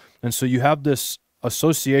Franks. And so you have this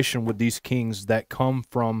association with these kings that come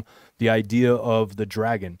from the idea of the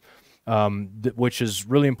dragon, which is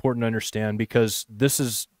really important to understand, because this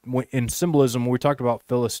is, in symbolism, when we talked about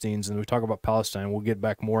Philistines and we talk about Palestine, we'll get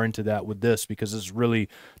back more into that with this, because this really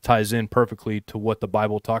ties in perfectly to what the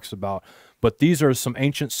Bible talks about. But these are some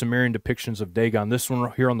ancient Sumerian depictions of Dagon. This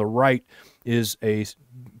one here on the right is a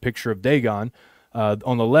picture of Dagon.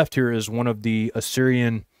 On the left here is one of the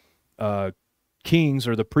Assyrian kings,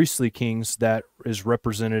 or the priestly kings, that is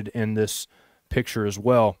represented in this picture as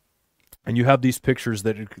well. And you have these pictures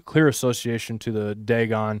that are clear association to the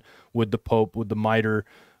Dagon with the Pope, with the mitre,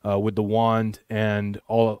 with the wand, and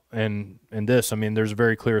this. I mean, there's a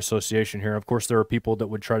very clear association here. Of course, there are people that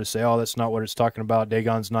would try to say, oh, that's not what it's talking about.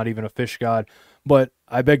 Dagon's not even a fish god. But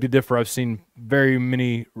I beg to differ. I've seen very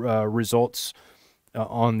many results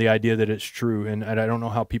on the idea that it's true, and I don't know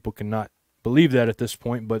how people can not believe that at this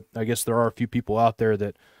point, but I guess there are a few people out there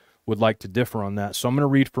that would like to differ on that. So I'm going to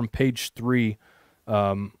read from page 3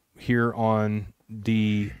 here on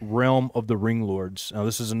the realm of the ring lords. Now,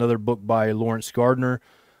 this is another book by Lawrence Gardner.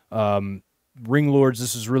 Ring lords,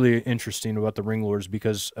 this is really interesting about the ring lords,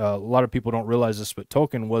 because a lot of people don't realize this, but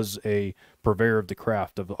Tolkien was a purveyor of the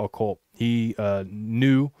craft of the occult. He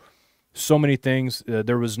knew so many things.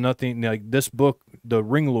 There was nothing like this book. The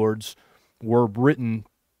ring lords were written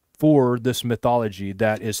for this mythology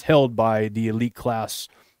that is held by the elite class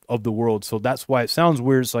of the world. So that's why it sounds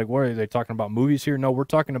weird. It's like, what are they talking about, movies here? No, we're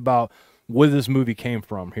talking about where this movie came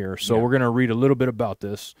from here. So we're going to read a little bit about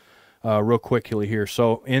this. real quickly here.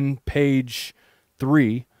 So in page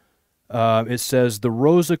 3, it says the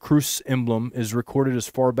Rosicrucius emblem is recorded as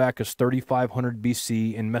far back as 3500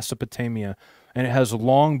 BC in Mesopotamia, and it has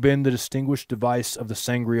long been the distinguished device of the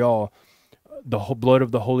Sangreal, the blood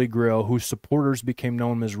of the Holy Grail, whose supporters became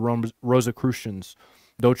known as Rosicrucians.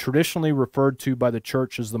 Though traditionally referred to by the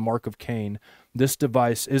Church as the Mark of Cain, this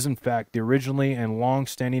device is in fact the originally and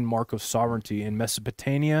long-standing mark of sovereignty. In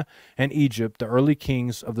Mesopotamia and Egypt, the early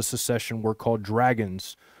kings of the succession were called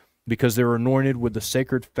dragons because they were anointed with the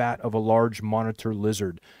sacred fat of a large monitor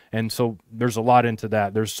lizard. And so there's a lot into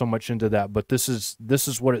that. There's so much into that. But this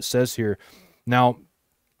is what it says here. Now,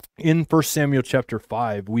 in 1 Samuel chapter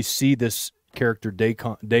 5, we see this character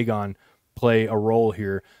Dagon play a role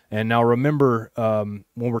here. And now remember, when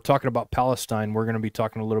we're talking about Palestine, we're going to be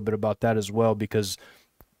talking a little bit about that as well, because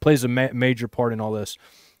it plays a major part in all this.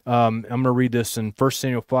 I'm going to read this in 1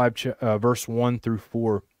 Samuel 5, verse 1 through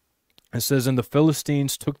 4. It says, "And the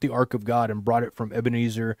Philistines took the ark of God and brought it from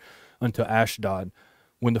Ebenezer unto Ashdod.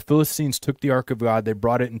 When the Philistines took the ark of God, they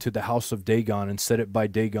brought it into the house of Dagon and set it by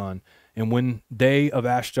Dagon. And when they of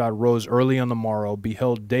Ashdod rose early on the morrow,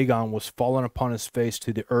 beheld, Dagon was fallen upon his face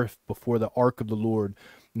to the earth before the ark of the Lord.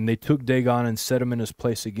 And they took Dagon and set him in his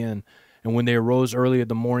place again. And when they arose early at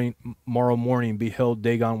the morrow morning, beheld,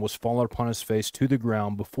 Dagon was fallen upon his face to the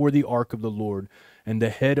ground before the ark of the Lord. And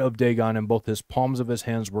the head of Dagon and both his palms of his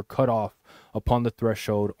hands were cut off upon the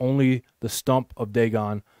threshold. Only the stump of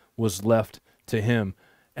Dagon was left to him."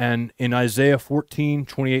 And in Isaiah 14,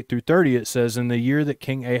 28 through 30, it says, "In the year that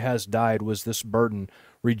King Ahaz died was this burden.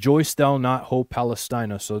 Rejoice thou not, O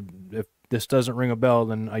Palestina." So if this doesn't ring a bell,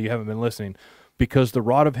 then you haven't been listening. "Because the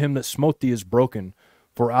rod of him that smote thee is broken.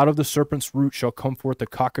 For out of the serpent's root shall come forth a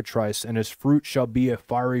cockatrice, and his fruit shall be a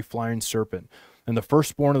fiery flying serpent. And the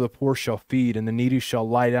firstborn of the poor shall feed, and the needy shall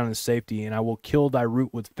lie down in safety. And I will kill thy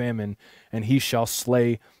root with famine, and he shall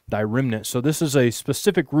slay thy remnant." So this is a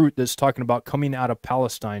specific root that's talking about coming out of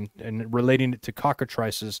Palestine and relating it to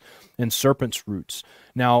cockatrices and serpent's roots.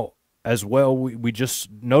 Now, as well, we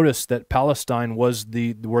just noticed that Palestine were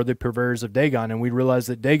the purveyors of Dagon, and we realized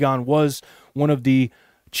that Dagon was one of the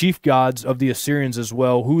chief gods of the Assyrians as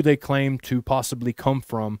well, who they claim to possibly come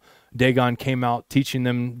from. Dagon came out teaching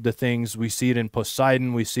them the things. We see it in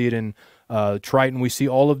Poseidon. We see it in Triton. We see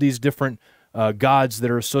all of these different gods that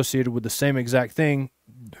are associated with the same exact thing,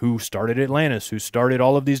 who started Atlantis, who started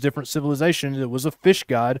all of these different civilizations. It was a fish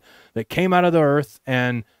god that came out of the earth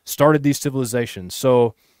and started these civilizations.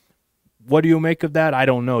 So what do you make of that? I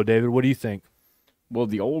don't know, David. What do you think? Well,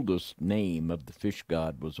 the oldest name of the fish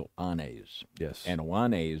god was Oannes. Yes. And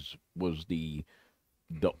Oannes was the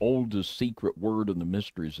oldest secret word in the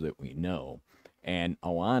mysteries that we know. And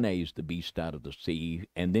Oannes, the beast out of the sea,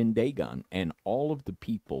 and then Dagon. And all of the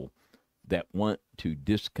people that want to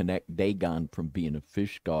disconnect Dagon from being a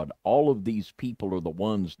fish god, all of these people are the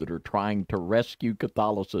ones that are trying to rescue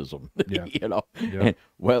Catholicism. Yeah. You know? Yeah.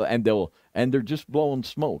 And they're just blowing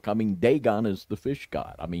smoke. I mean, Dagon is the fish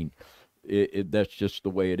god. I mean, that's just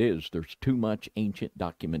the way it is. There's too much ancient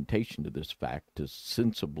documentation to this fact to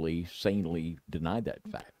sensibly, sanely deny that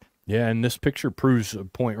fact. Yeah, and this picture proves a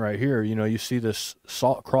point right here. You know, you see this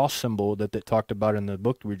salt cross symbol that they talked about in the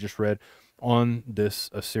book that we just read on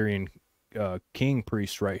this Assyrian king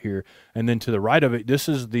priest right here. And then to the right of it, this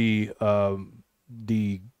is the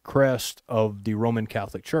crest of the Roman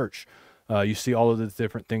Catholic Church. You see all of the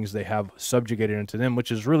different things they have subjugated into them,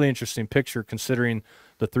 which is a really interesting picture considering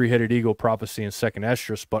the three-headed eagle prophecy in 2nd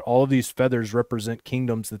Esdras. But all of these feathers represent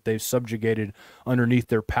kingdoms that they've subjugated underneath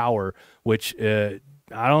their power, which, I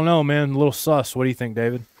don't know, man, a little sus. What do you think,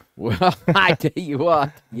 David? Well, I tell you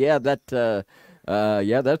what,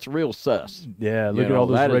 that's real sus. Yeah, look at all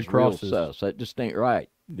those red crosses. Real sus. That just ain't right.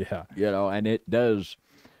 Yeah. You know, and it does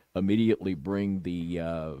immediately bring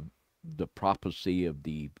the prophecy of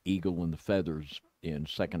the eagle and the feathers in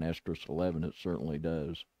 2nd Esdras 11. It certainly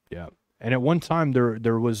does. Yeah. And at one time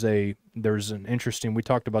there's an interesting, we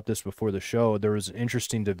talked about this before the show, there was an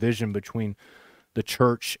interesting division between the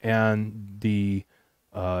church and the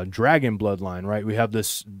dragon bloodline, right? We have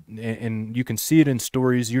this, and you can see it in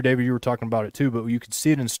stories. David, you were talking about it too, but you could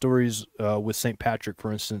see it in stories with St. Patrick,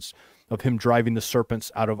 for instance, of him driving the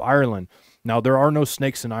serpents out of Ireland. Now, there are no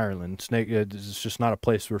snakes in Ireland. It's just not a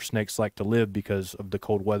place where snakes like to live because of the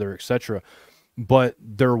cold weather, etc. But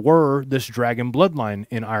there were this dragon bloodline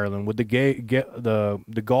in Ireland with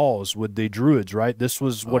the Gauls, with the Druids, right? This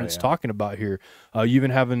was what it's talking about here. You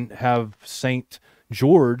even have Saint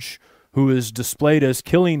George, who is displayed as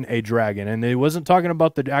killing a dragon. And it wasn't talking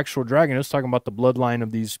about the actual dragon. It was talking about the bloodline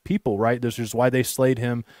of these people, right? This is why they slayed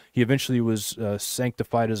him. He eventually was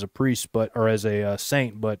sanctified as a priest, or as a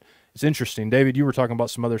saint, but it's interesting. David, you were talking about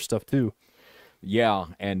some other stuff too. Yeah,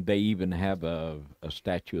 and they even have a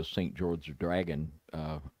statue of St. George the Dragon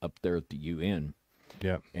up there at the UN.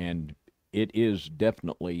 Yeah. And it is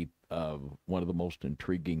definitely one of the most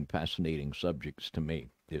intriguing, fascinating subjects to me.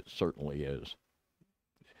 It certainly is.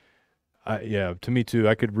 Yeah, to me too.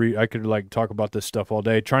 I could like talk about this stuff all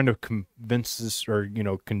day. Trying to convince this or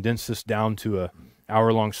condense this down to a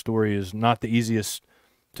hour-long story is not the easiest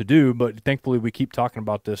to do, but thankfully we keep talking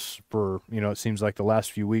about this for, it seems like the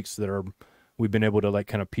last few weeks we've been able to like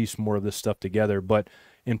kind of piece more of this stuff together. But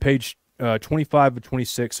in page 25 to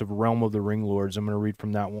 26 of Realm of the Ring Lords, I'm going to read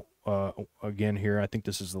from that one again here. I think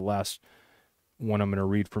this is the last one I'm going to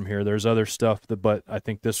read from here. There's other stuff, but I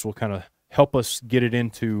think this will kind of help us get it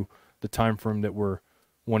into the time frame that we're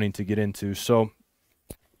wanting to get into. So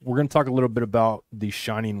we're going to talk a little bit about the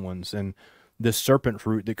Shining Ones and this serpent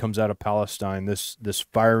fruit that comes out of Palestine, this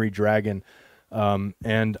fiery dragon.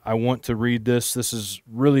 And I want to read this. This is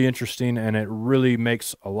really interesting, and it really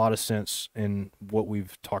makes a lot of sense in what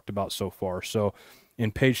we've talked about so far. So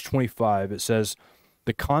in page 25, it says,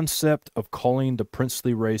 the concept of calling the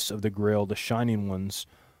princely race of the Grail the Shining Ones,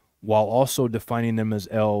 while also defining them as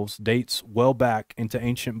elves, dates well back into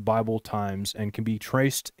ancient Bible times and can be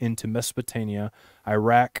traced into Mesopotamia,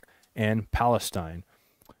 Iraq, and Palestine.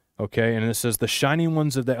 Okay, and it says, the Shining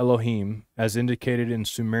Ones of the Elohim, as indicated in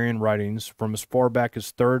Sumerian writings from as far back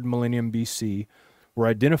as 3rd millennium BC, were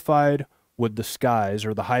identified with the skies,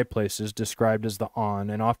 or the high places, described as the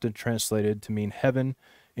On, and often translated to mean heaven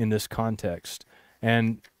in this context.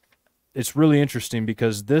 And it's really interesting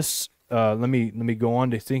because this, let me go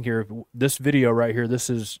on to think here. This video right here, this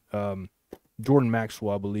is Jordan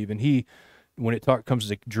Maxwell, I believe, and he, when it comes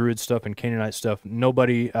to Druid stuff and Canaanite stuff,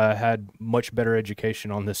 nobody had much better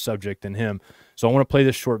education on this subject than him. So I want to play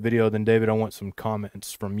this short video. Then David, I want some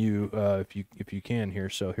comments from you, if you can here.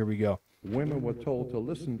 So here we go. Women were told to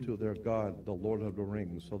listen to their god, the Lord of the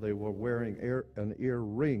Rings, so they were wearing an ear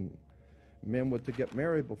ring. Men were to get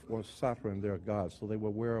married before Saturn, their god, so they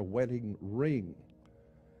would wear a wedding ring.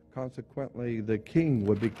 Consequently, the king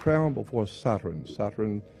would be crowned before Saturn.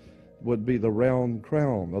 Saturn would be the round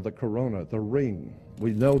crown of the corona, the ring.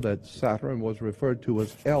 We know that Saturn was referred to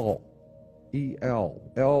as El, E-L.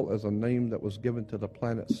 El is a name that was given to the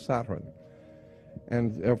planet Saturn.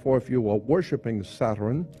 And therefore, if you are worshiping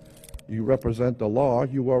Saturn, you represent the law,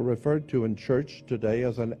 you are referred to in church today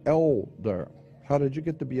as an elder. How did you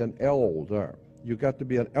get to be an elder? You got to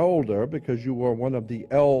be an elder because you were one of the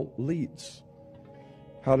elites.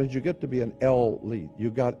 How did you get to be an elite? You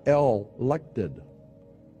got elected.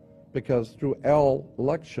 Because through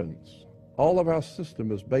elections, all of our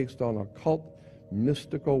system is based on occult,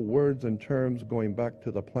 mystical words and terms going back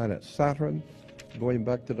to the planet Saturn, going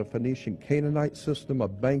back to the Phoenician Canaanite system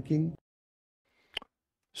of banking.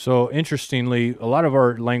 So interestingly, a lot of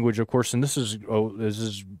our language, of course, and this is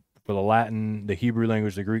for the Latin, the Hebrew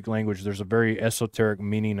language, the Greek language, there's a very esoteric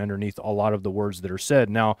meaning underneath a lot of the words that are said.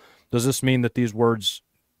 Now, does this mean that these words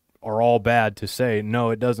are all bad to say?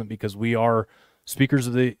 No, it doesn't, because we are speakers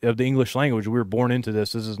of the English language. We were born into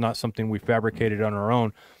this. This is not something we fabricated on our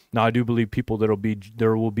own. Now, I do believe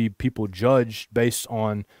there will be people judged based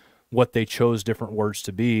on what they chose different words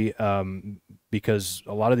to be, because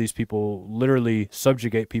a lot of these people literally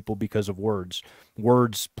subjugate people because of words.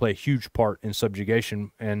 Words play a huge part in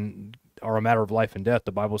subjugation and are a matter of life and death.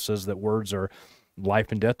 The Bible says that words are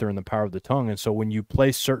life and death. They're in the power of the tongue. And so when you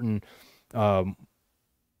place certain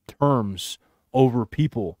terms over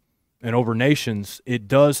people and over nations, it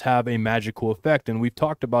does have a magical effect. And we've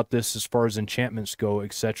talked about this as far as enchantments go,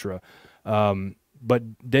 etc.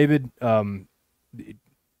 But David,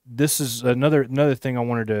 this is another thing I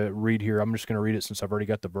wanted to read here. I'm just going to read it since I've already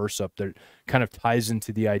got the verse up, that kind of ties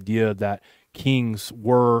into the idea that kings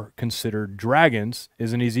were considered dragons,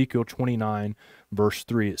 is in Ezekiel 29, verse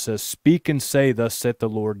 3. It says, "Speak and say, thus saith the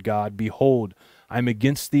Lord God, Behold, I am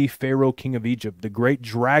against thee, Pharaoh king of Egypt, the great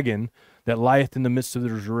dragon that lieth in the midst of the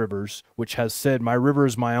rivers, which has said, My river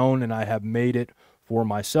is my own, and I have made it for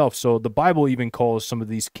myself." So the Bible even calls some of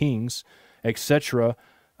these kings, etc.,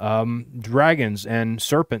 dragons and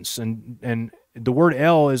serpents, and the word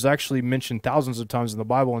El is actually mentioned thousands of times in the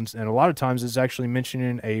Bible, and a lot of times it's actually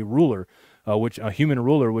mentioning a ruler, a human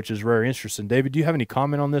ruler, which is very interesting. David, do you have any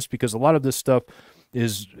comment on this? Because a lot of this stuff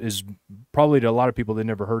is probably to a lot of people that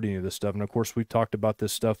never heard any of this stuff, and of course we've talked about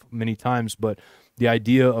this stuff many times. But the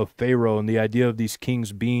idea of Pharaoh and the idea of these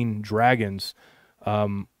kings being dragons,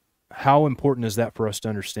 how important is that for us to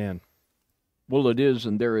understand? Well, it is,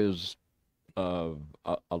 and there is a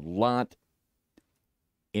lot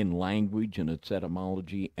in language and its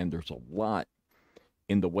etymology, and there's a lot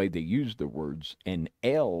in the way they use the words, and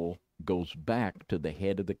El goes back to the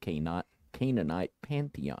head of the Canaanite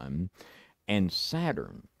pantheon, and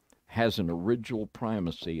Saturn has an original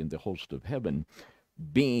primacy in the host of heaven,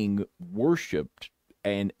 being worshipped,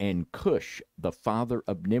 and Cush, the father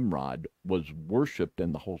of Nimrod, was worshipped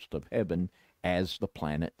in the host of heaven as the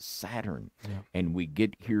planet Saturn. And we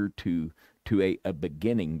get here to a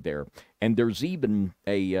beginning there. And there's even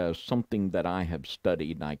a something that I have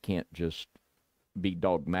studied, and I can't just be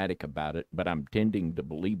dogmatic about it, but I'm tending to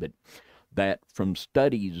believe it, that from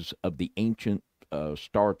studies of the ancient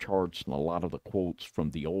star charts and a lot of the quotes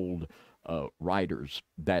from the old writers,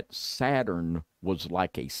 that Saturn was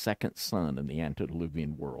like a second sun in the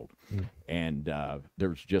antediluvian world. And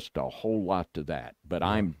there's just a whole lot to that. But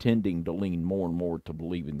I'm tending to lean more and more to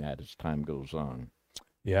believing that as time goes on.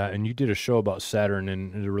 Yeah, and you did a show about Saturn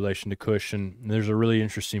in relation to Cush, and there's a really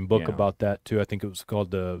interesting book about that too. I think it was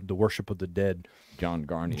called the Worship of the Dead. John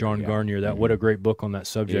Garnier. That what a great book on that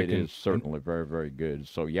subject. It is certainly very, very good.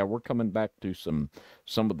 So yeah, we're coming back to some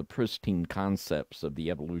of the pristine concepts of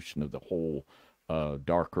the evolution of the whole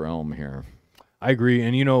dark realm here. I agree.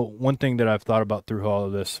 And, one thing that I've thought about through all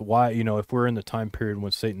of this, why, if we're in the time period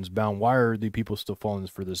when Satan's bound, why are the people still falling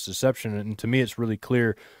for this deception? And to me, it's really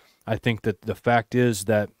clear. I think that the fact is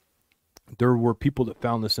that there were people that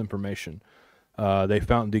found this information. They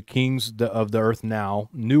found the kings of the earth now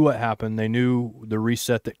knew what happened. They knew the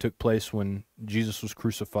reset that took place when Jesus was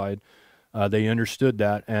crucified. They understood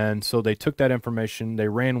that. And so they took that information, they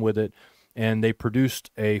ran with it, and they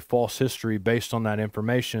produced a false history based on that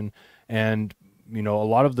information. And a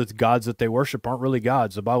lot of the gods that they worship aren't really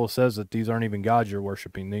gods. The Bible says that these aren't even gods you're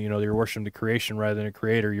worshiping. You're worshiping the creation rather than a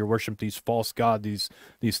creator. You're worshiping these false gods,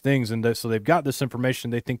 these things. And so they've got this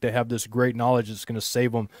information. They think they have this great knowledge that's going to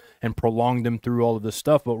save them and prolong them through all of this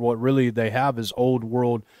stuff. But what really they have is old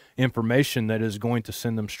world information that is going to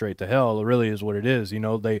send them straight to hell. It really is what it is.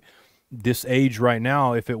 This age right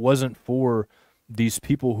now, if it wasn't for these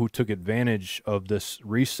people who took advantage of this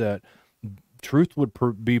reset, truth would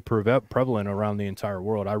be prevalent around the entire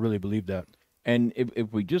world. I really believe that. And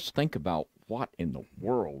if we just think about what in the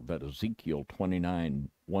world that Ezekiel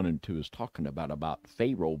 29:1-2 is talking about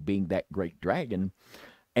Pharaoh being that great dragon,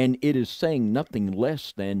 and it is saying nothing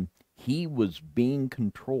less than he was being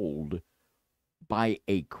controlled by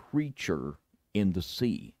a creature in the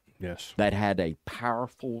sea. Yes. That had a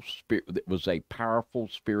powerful spirit, that was a powerful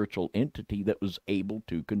spiritual entity that was able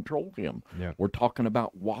to control him. Yeah. We're talking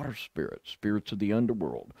about water spirits of the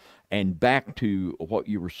underworld. And back to what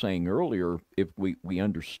you were saying earlier, if we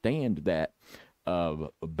understand that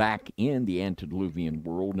back in the antediluvian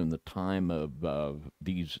world, in the time of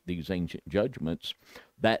these ancient judgments,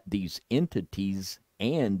 that these entities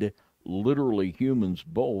and literally humans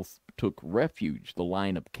both took refuge, the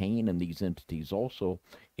line of Cain and these entities also,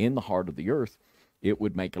 in the heart of the earth, it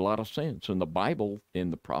would make a lot of sense. In the Bible, in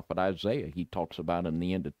the prophet Isaiah, he talks about in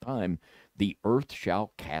the end of time, the earth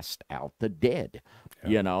shall cast out the dead,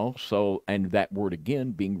 so, and that word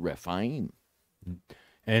again being Rephaim.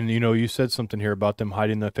 And, you said something here about them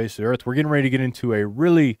hiding the face of the earth. We're getting ready to get into a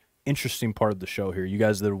really interesting part of the show here. You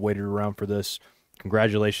guys that have waited around for this,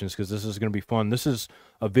 congratulations, because this is going to be fun. This is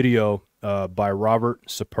a video by Robert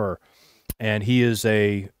Sapir, and he is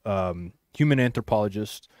a human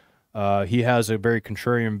anthropologist. He has a very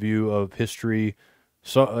contrarian view of history.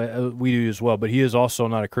 So we do as well, but he is also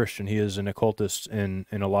not a Christian. He is an occultist in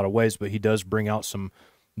a lot of ways, but he does bring out some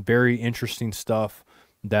very interesting stuff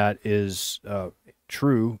that is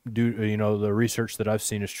true. The research that I've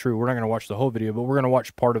seen is true. We're not going to watch the whole video, but we're going to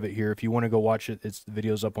watch part of it here. If you want to go watch it, the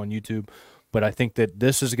video's up on YouTube. But I think that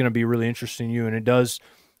this is going to be really interesting to you, and it does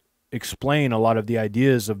explain a lot of the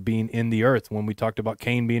ideas of being in the earth. When we talked about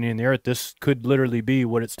Cain being in the earth, this could literally be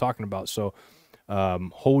what it's talking about. So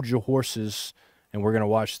hold your horses, and we're going to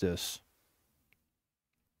watch this.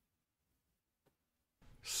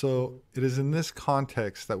 So it is in this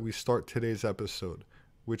context that we start today's episode,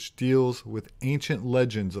 which deals with ancient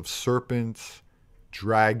legends of serpents,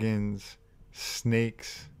 dragons,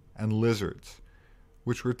 snakes, and lizards,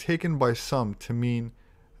 which were taken by some to mean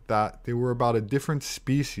that they were about a different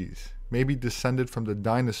species, maybe descended from the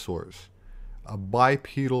dinosaurs, a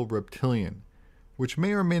bipedal reptilian, which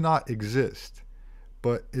may or may not exist,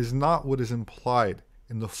 but is not what is implied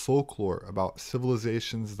in the folklore about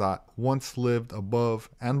civilizations that once lived above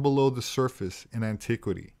and below the surface in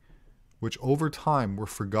antiquity, which over time were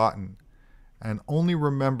forgotten and only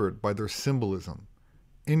remembered by their symbolism,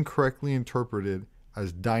 incorrectly interpreted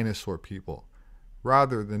as dinosaur people,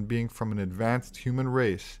 rather than being from an advanced human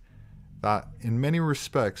race that in many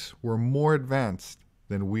respects were more advanced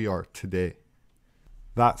than we are today.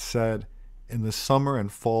 That said, In the summer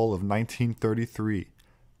and fall of 1933,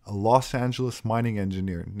 a Los Angeles mining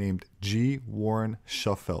engineer named G. Warren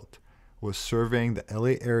Shufeldt was surveying the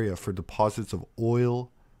LA area for deposits of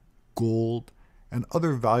oil, gold, and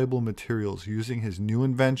other valuable materials using his new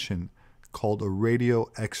invention called a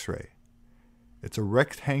radio X-ray. It's a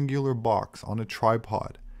rectangular box on a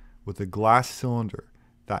tripod with a glass cylinder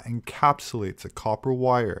that encapsulates a copper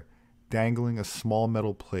wire dangling a small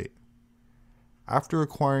metal plate. After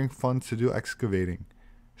acquiring funds to do excavating,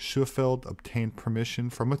 Shufeldt obtained permission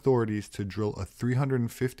from authorities to drill a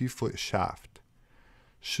 350-foot shaft.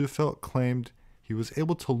 Shufeldt claimed he was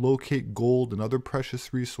able to locate gold and other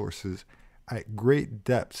precious resources at great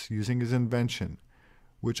depths using his invention,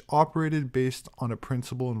 which operated based on a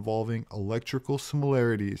principle involving electrical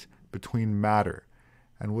similarities between matter,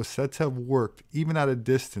 and was said to have worked even at a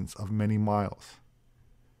distance of many miles.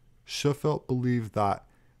 Shufeldt believed that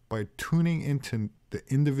by tuning into the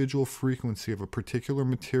individual frequency of a particular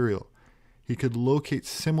material, he could locate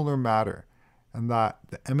similar matter, and that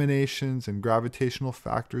the emanations and gravitational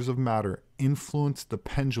factors of matter influenced the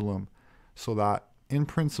pendulum so that, in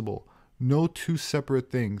principle, no two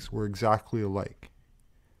separate things were exactly alike.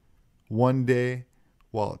 One day,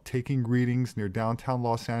 while taking readings near downtown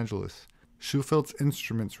Los Angeles, Shufeldt's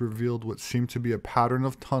instruments revealed what seemed to be a pattern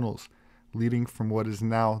of tunnels leading from what is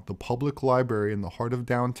now the public library in the heart of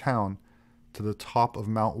downtown to the top of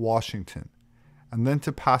Mount Washington, and then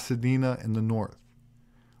to Pasadena in the north.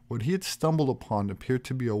 What he had stumbled upon appeared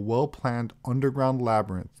to be a well-planned underground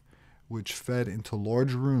labyrinth which fed into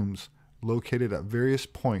large rooms located at various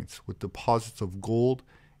points with deposits of gold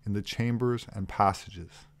in the chambers and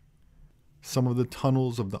passages. Some of the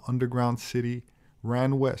tunnels of the underground city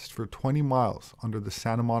ran west for 20 miles under the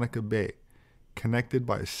Santa Monica Bay, connected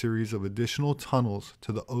by a series of additional tunnels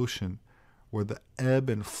to the ocean where the ebb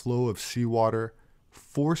and flow of seawater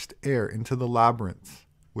forced air into the labyrinths,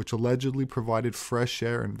 which allegedly provided fresh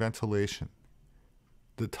air and ventilation.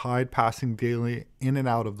 The tide passing daily in and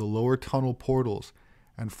out of the lower tunnel portals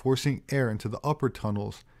and forcing air into the upper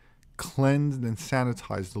tunnels cleansed and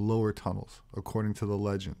sanitized the lower tunnels, according to the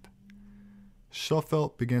legend.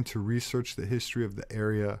 Shufeldt began to research the history of the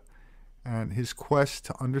area, and his quest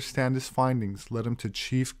to understand his findings led him to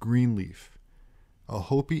Chief Greenleaf, a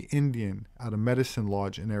Hopi Indian at a medicine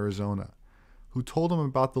lodge in Arizona, who told him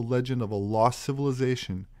about the legend of a lost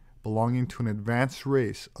civilization belonging to an advanced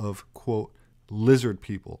race of, quote, lizard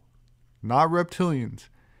people, not reptilians,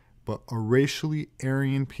 but a racially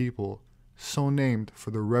Aryan people so named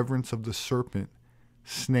for the reverence of the serpent,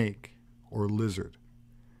 snake, or lizard.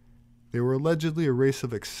 They were allegedly a race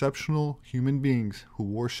of exceptional human beings who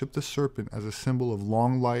worshipped the serpent as a symbol of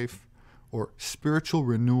long life or spiritual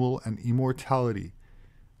renewal and immortality,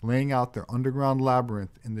 laying out their underground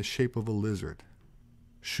labyrinth in the shape of a lizard.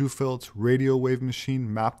 Shufeldt's radio wave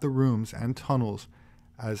machine mapped the rooms and tunnels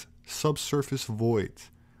as subsurface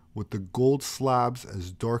voids, with the gold slabs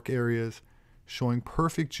as dark areas, showing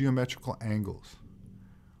perfect geometrical angles.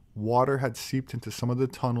 Water had seeped into some of the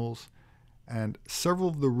tunnels, and several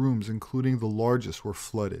of the rooms, including the largest, were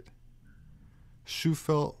flooded.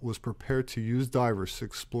 Shufeldt was prepared to use divers to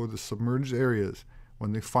explore the submerged areas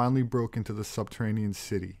when they finally broke into the subterranean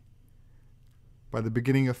city. By the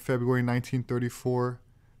beginning of February 1934,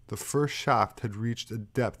 the first shaft had reached a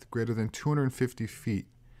depth greater than 250 feet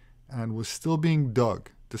and was still being dug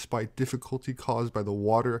despite difficulty caused by the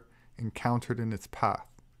water encountered in its path.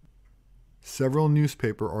 Several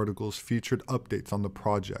newspaper articles featured updates on the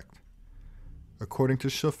project. According to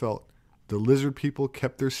Shufeldt, the lizard people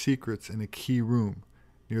kept their secrets in a key room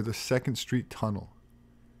near the 2nd Street Tunnel.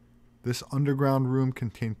 This underground room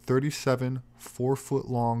contained 37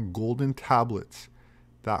 4-foot-long golden tablets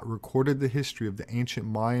that recorded the history of the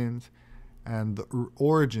ancient Mayans and the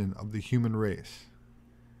origin of the human race.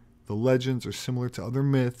 The legends are similar to other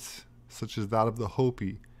myths, such as that of the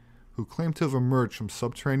Hopi, who claim to have emerged from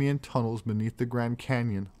subterranean tunnels beneath the Grand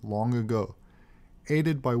Canyon long ago,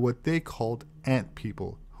 aided by what they called ant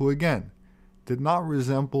people, who again did not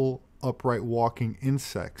resemble upright walking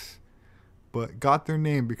insects, but got their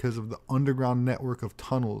name because of the underground network of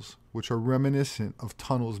tunnels, which are reminiscent of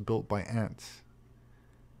tunnels built by ants.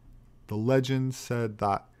 The legend said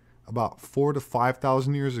that about 4,000 to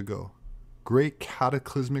 5,000 years ago, great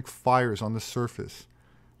cataclysmic fires on the surface,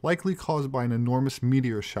 likely caused by an enormous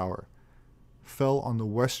meteor shower, fell on the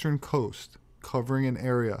western coast, covering an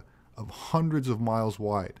area of hundreds of miles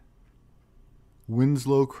wide.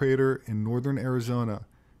 Winslow Crater in northern Arizona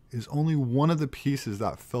is only one of the pieces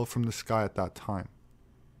that fell from the sky at that time.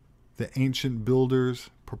 The ancient builders,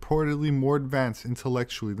 purportedly more advanced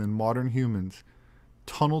intellectually than modern humans,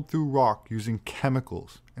 tunneled through rock using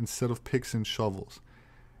chemicals instead of picks and shovels,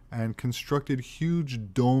 and constructed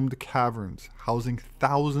huge domed caverns housing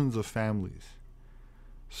thousands of families.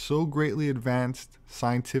 So greatly advanced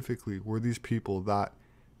scientifically were these people that,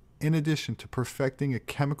 in addition to perfecting a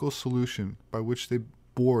chemical solution by which they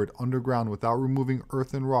bored underground without removing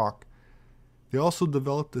earth and rock, they also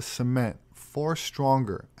developed a cement far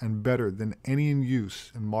stronger and better than any in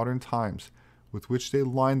use in modern times, with which they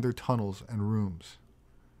lined their tunnels and rooms.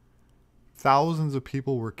 Thousands of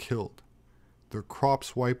people were killed, their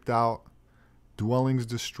crops wiped out, dwellings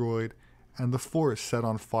destroyed, and the forest set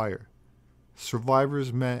on fire.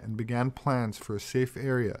 Survivors met and began plans for a safe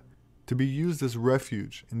area to be used as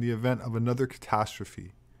refuge in the event of another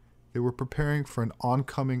catastrophe. They were preparing for an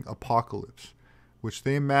oncoming apocalypse, which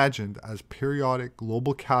they imagined as periodic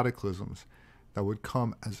global cataclysms that would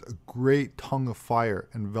come as a great tongue of fire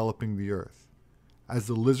enveloping the earth. As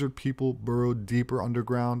the lizard people burrowed deeper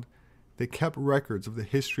underground, they kept records of the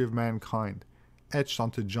history of mankind, etched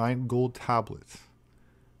onto giant gold tablets.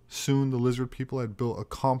 Soon the lizard people had built a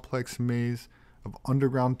complex maze of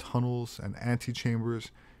underground tunnels and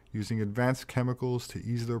antechambers using advanced chemicals to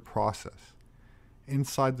ease their process.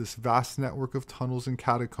 Inside this vast network of tunnels and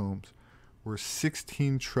catacombs were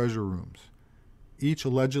 16 treasure rooms, each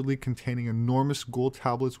allegedly containing enormous gold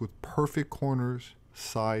tablets with perfect corners,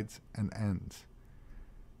 sides, and ends.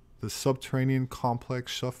 The subterranean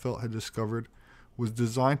complex Shuffelt had discovered was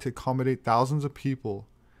designed to accommodate thousands of people,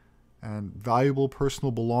 and valuable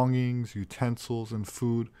personal belongings, utensils, and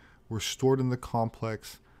food were stored in the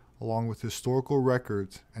complex, along with historical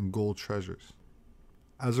records and gold treasures.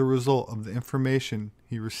 As a result of the information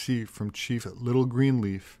he received from Chief Little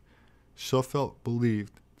Greenleaf, Shuffelt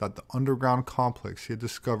believed that the underground complex he had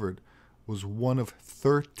discovered was one of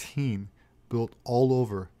 13 built all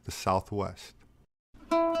over the Southwest.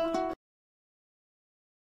 All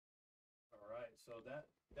right, so that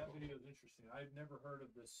video is interesting. I've never heard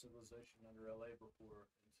of this civilization under LA before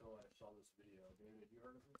until I saw this video. David, you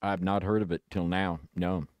heard of it? I've not heard of it till now.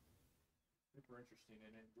 No. Super interesting,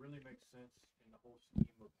 and it really makes sense in the whole scheme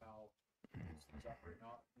of how these things operate.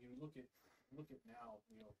 Now, you look at now,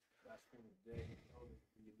 fast forward today, you know that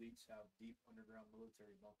the elites have deep underground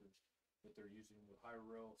military bunkers that they're using with high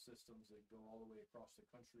rail systems that go all the way across the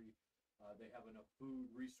country. They have enough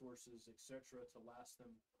food, resources, etc., to last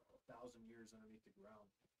them 1,000 years underneath the ground.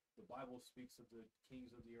 The Bible speaks of the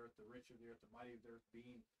kings of the earth, the rich of the earth, the mighty of the earth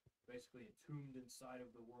being basically entombed inside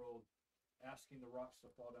of the world, asking the rocks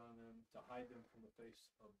to fall down on them, to hide them from the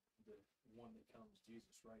face of the one that comes,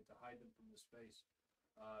 Jesus, right? To hide them from this face.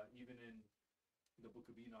 Even in the book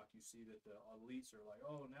of Enoch, you see that the elites are like,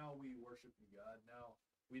 oh, now we worship you, God. Now,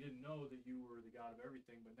 we didn't know that you were the God of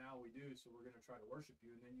everything, but now we do, so we're going to try to worship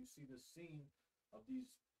you. And then you see this scene of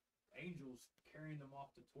these angels carrying them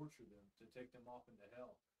off to torture them, to take them off into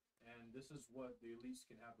hell. And this is what the elites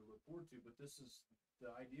can have to look forward to, but this is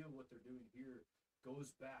the idea of what they're doing here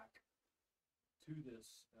goes back to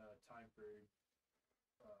this time frame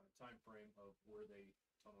of where they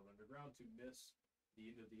tunneled underground to miss the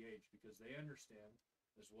end of the age, because they understand,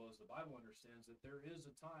 as well as the Bible understands, that there is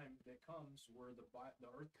a time that comes where the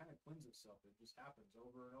earth kind of cleanses itself. It just happens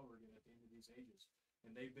over and over again at the end of these ages,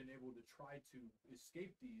 and they've been able to try to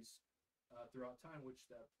escape these throughout time, which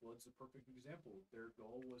that flood's a perfect example. Their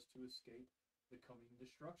goal was to escape the coming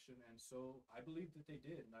destruction, and so I believe that they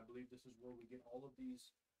did, and I believe this is where we get all of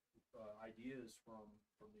these ideas from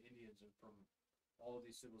the Indians and from all of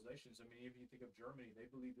these civilizations. I mean, if you think of Germany, they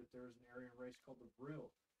believe that there's an Aryan race called the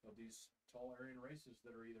Brill, of these tall Aryan races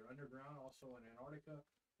that are either underground, also in Antarctica.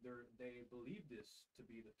 They believe this to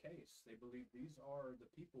be the case. They believe these are the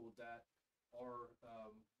people that are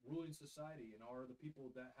ruling society and are the people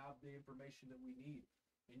that have the information that we need.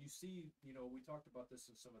 And you see, we talked about this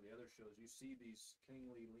in some of the other shows. You see these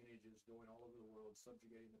kingly lineages going all over the world,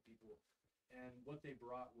 subjugating the people. And what they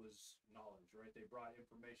brought was knowledge, right? They brought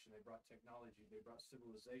information, they brought technology, they brought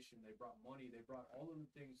civilization, they brought money, they brought all of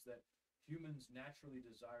the things that humans naturally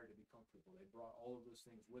desire to be comfortable. They brought all of those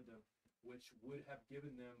things with them, which would have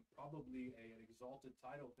given them probably an exalted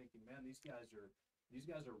title, thinking, man, these guys are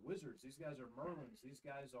wizards, these guys are Merlins, these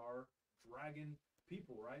guys are dragon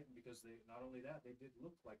people, right? Because they, not only that, they did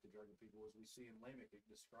look like the dragon people, as we see in Lamech. It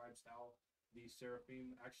describes how the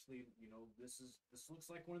seraphim actually, this looks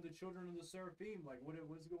like one of the children of the seraphim. Like, what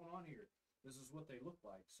is going on here? This is what they look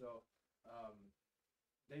like. So,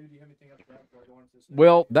 David, do you have anything else to add before I go on to this?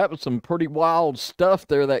 Well, that was some pretty wild stuff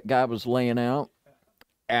there that guy was laying out.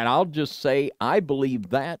 And I'll just say, I believe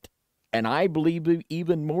that, and I believe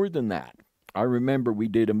even more than that. I remember we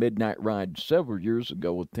did a midnight ride several years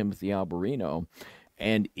ago with Timothy Alberino,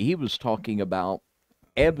 and he was talking about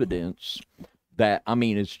evidence that, I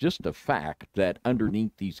mean, it's just a fact that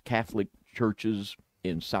underneath these Catholic churches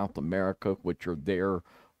in South America, which are there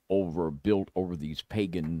built over these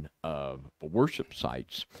pagan worship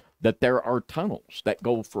sites, that there are tunnels that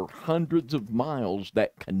go for hundreds of miles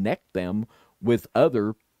that connect them with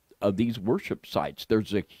other of these worship sites.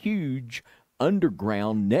 There's a huge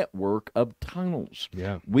underground network of tunnels.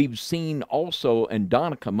 Yeah. We've seen also, and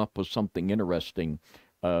Donna come up with something interesting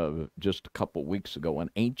just a couple weeks ago,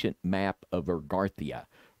 an ancient map of Ergarthia,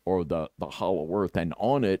 or the Hollow Earth, and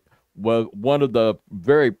on it was one of the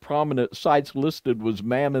very prominent sites listed was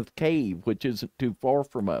Mammoth Cave, which isn't too far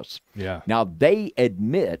from us. Yeah. Now, they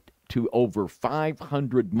admit to over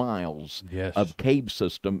 500 miles Yes. of cave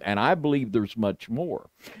system, and I believe there's much more.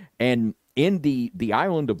 And in the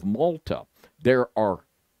island of Malta, there are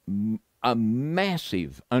a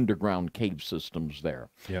massive underground cave systems there.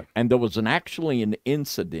 Yep. And there was actually an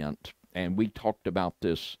incident, and we talked about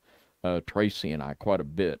this, Tracy and I, quite a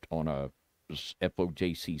bit on a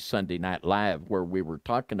FOJC Sunday Night Live, where we were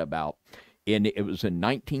talking about, it was in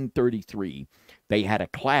 1933, they had a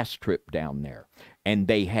class trip down there, and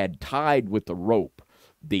they had tied with a rope.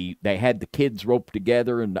 They had the kids roped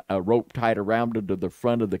together and a rope tied around it to the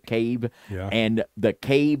front of the cave. Yeah. And the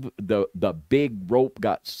cave, the big rope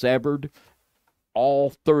got severed.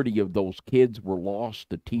 All 30 of those kids were lost.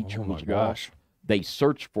 The teacher Oh, my was gosh. lost. They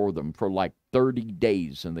searched for them for like 30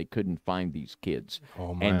 days, and they couldn't find these kids.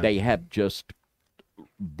 Oh, man. And they have just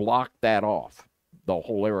blocked that off, the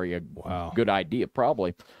whole area. Wow. Good idea,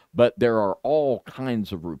 probably. But there are all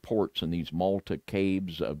kinds of reports in these Malta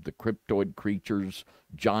caves of the cryptoid creatures,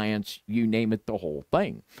 giants, you name it, the whole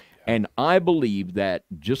thing. And I believe that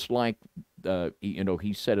just like,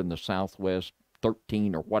 he said in the Southwest,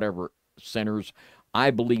 13 or whatever centers,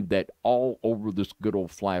 I believe that all over this good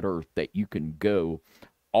old flat earth that you can go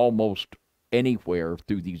almost anywhere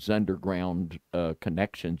through these underground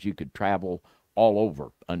connections. You could travel all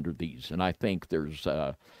over under these. And I think there's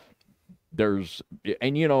and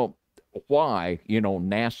why,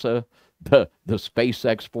 NASA, the space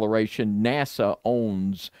exploration, NASA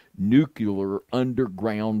owns nuclear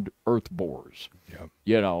underground earth borers.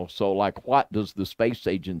 Yeah. So like, what does the space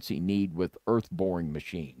agency need with earth boring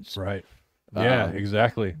machines? Right. Yeah,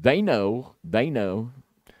 exactly. They know.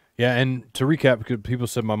 Yeah, and to recap, because people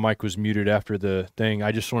said my mic was muted after the thing,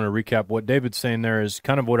 I just want to recap what David's saying there is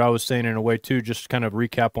kind of what I was saying in a way too, just kind of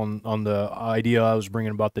recap on the idea I was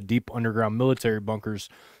bringing about the deep underground military bunkers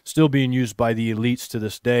still being used by the elites to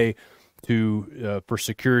this day for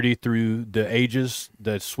security through the ages,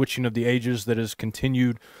 the switching of the ages that has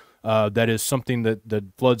continued. That is something that the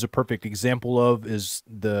flood's a perfect example of, is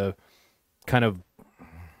the kind of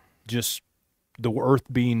just the earth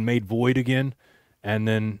being made void again, and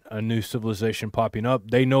then a new civilization popping up.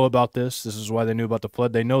 They know about this. This is why they knew about the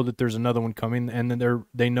flood. They know that there's another one coming, and then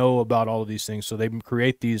they know about all of these things. So they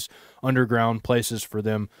create these underground places for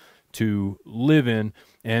them to live in.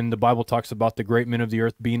 And the Bible talks about the great men of the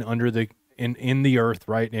earth being under in the earth,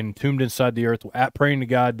 right, entombed inside the earth, praying to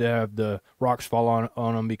God to have the rocks fall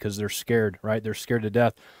on them because they're scared, right? They're scared to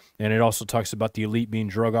death. And it also talks about the elite being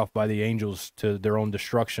drug off by the angels to their own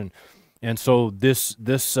destruction. And so this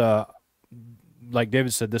like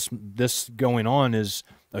David said, this going on is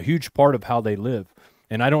a huge part of how they live.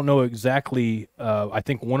 And I don't know exactly. I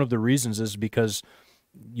think one of the reasons is because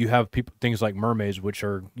you have things like mermaids, which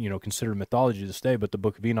are considered mythology to this day. But the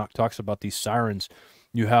Book of Enoch talks about these sirens.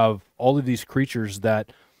 You have all of these creatures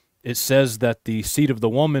that it says that the seed of the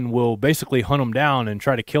woman will basically hunt them down and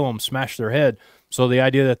try to kill them, smash their head. So the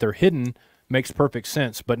idea that they're hidden makes perfect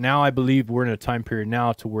sense. But now I believe we're in a time period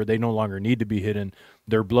now to where they no longer need to be hidden.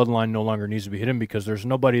 Their bloodline no longer needs to be hidden because there's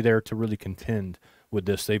nobody there to really contend with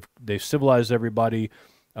this. They've civilized everybody.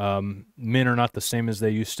 Men are not the same as they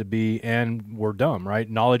used to be, and we're dumb, right?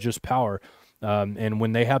 Knowledge is power. And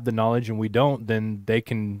when they have the knowledge and we don't, then they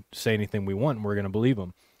can say anything we want and we're going to believe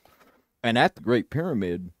them. And at the Great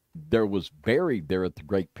Pyramid, there was buried there at the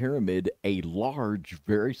Great Pyramid a large,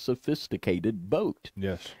 very sophisticated boat.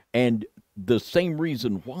 Yes. And the same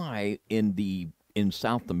reason why in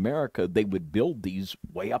South America they would build these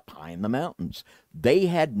way up high in the mountains. They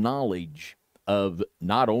had knowledge of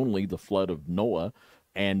not only the flood of Noah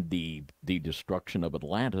and the destruction of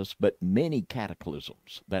Atlantis, but many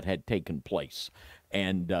cataclysms that had taken place,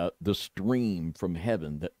 and the stream from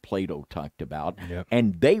heaven that Plato talked about. Yep.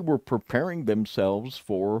 And they were preparing themselves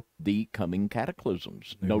for the coming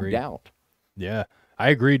cataclysms, no Agreed. doubt. Yeah, I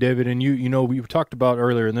agree, David. And we talked about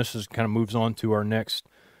earlier, and this is kind of moves on to our next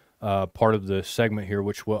part of the segment here,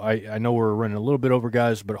 which I know we're running a little bit over,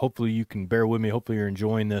 guys, but hopefully you can bear with me. Hopefully you're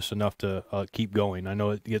enjoying this enough to keep going. I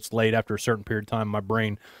know it gets late after a certain period of time. My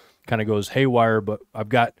brain kind of goes haywire, but I've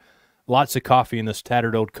got lots of coffee in this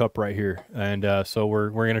tattered old cup right here, and so we're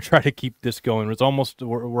going to try to keep this going.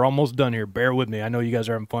 We're almost done here. Bear with me. I know you guys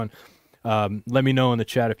are having fun. Let me know in the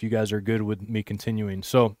chat if you guys are good with me continuing.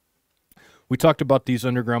 So we talked about these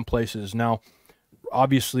underground places. Now,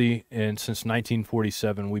 obviously, and since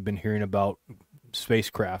 1947, we've been hearing about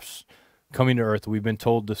spacecrafts coming to Earth. We've been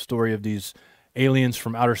told the story of these aliens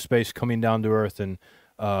from outer space coming down to Earth and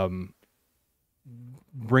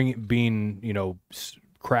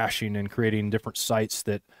crashing and creating different sites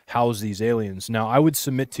that house these aliens. Now, I would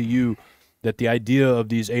submit to you that the idea of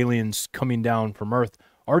these aliens coming down from Earth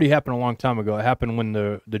already happened a long time ago. It happened when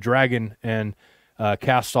the dragon and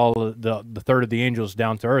cast all of the third of the angels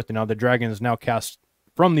down to Earth, and now the dragon is now cast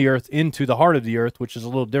from the Earth into the heart of the Earth, which is a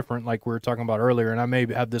little different, like we were talking about earlier, and I may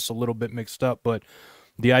have this a little bit mixed up, but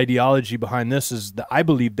the ideology behind this is that I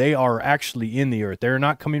believe they are actually in the Earth. They're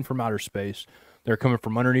not coming from outer space. They're coming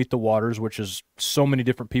from underneath the waters, which is so many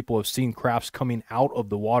different people have seen crafts coming out of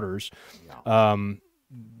the waters,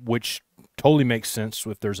 which totally makes sense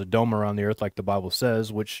if there's a dome around the Earth, like the Bible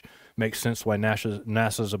says, which makes sense why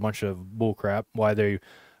NASA's a bunch of bullcrap, why they,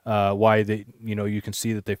 you can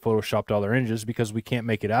see that they photoshopped all their images because we can't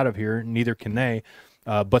make it out of here, neither can they.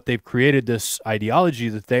 But they've created this ideology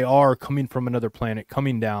that they are coming from another planet,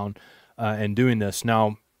 coming down and doing this.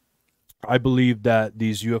 Now, I believe that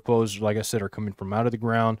these UFOs, like I said, are coming from out of the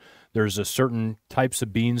ground. There's a certain types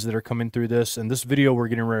of beings that are coming through this. And this video we're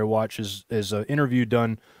getting ready to watch is an interview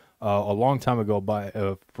done a long time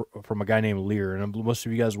ago from a guy named Lear. And most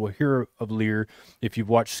of you guys will hear of Lear. If you've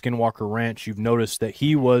watched Skinwalker Ranch, you've noticed that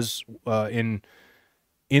he was in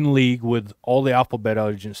league with all the alphabet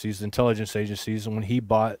agencies, the intelligence agencies, and when he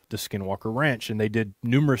bought the Skinwalker Ranch. And they did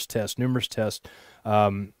numerous tests.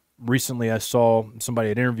 Recently, I saw somebody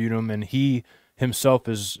had interviewed him, and he himself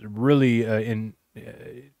is really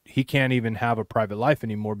he can't even have a private life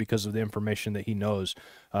anymore because of the information that he knows.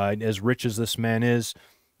 As rich as this man is,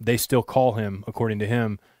 they still call him, according to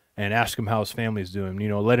him, and ask him how his family's doing,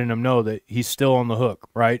 letting him know that he's still on the hook,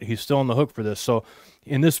 right? He's still on the hook for this. So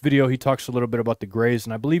in this video, he talks a little bit about the Greys,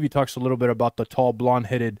 and I believe he talks a little bit about the tall,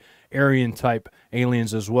 blonde-headed Aryan-type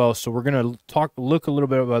aliens as well. So we're going to look a little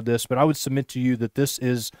bit about this, but I would submit to you that this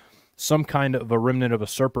is some kind of a remnant of a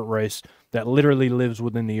serpent race that literally lives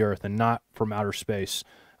within the Earth and not from outer space.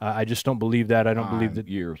 I just don't believe that. I don't believe that.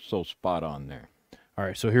 You're so spot on there. All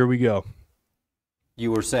right, so here we go.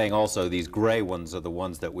 You were saying also these gray ones are the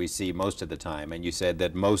ones that we see most of the time, and you said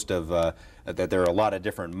that that there are a lot of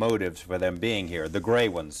different motives for them being here. The gray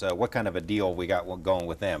ones, what kind of a deal we got going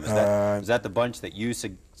with them? Is that the bunch that you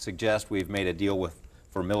suggest we've made a deal with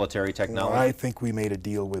for military technology? Well, I think we made a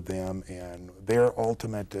deal with them, and their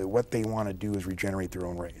ultimate, what they want to do is regenerate their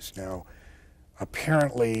own race. Now,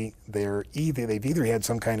 apparently, they've either had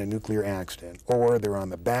some kind of nuclear accident, or they're on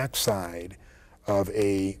the backside of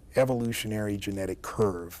a evolutionary genetic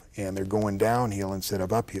curve, and they're going downhill instead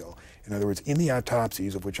of uphill. In other words, in the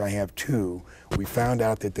autopsies, of which I have 2, we found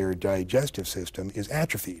out that their digestive system is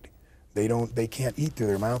atrophied. They can't eat through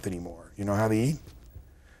their mouth anymore. You know how they eat?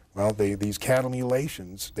 Well, these cattle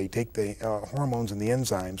mutilations, they take the hormones and the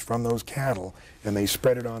enzymes from those cattle and they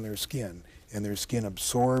spread it on their skin, and their skin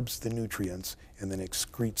absorbs the nutrients and then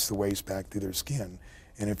excretes the waste back through their skin.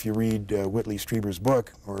 And if you read Whitley Strieber's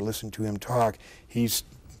book or listen to him talk, he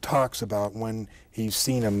talks about when he's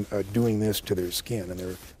seen them doing this to their skin,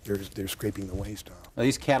 and they're scraping the waste off. Now,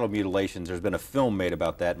 these cattle mutilations, there's been a film made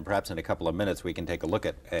about that, and perhaps in a couple of minutes we can take a look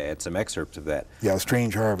at some excerpts of that. Yeah,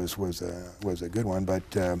 Strange Harvest was a good one, but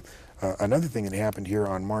another thing that happened here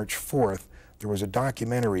on March 4th, there was a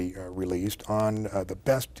documentary released on the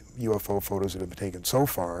best UFO photos that have been taken so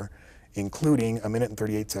far, including 1 minute and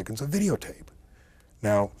 38 seconds of videotape.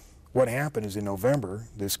 Now, what happened is in November,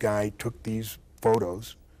 this guy took these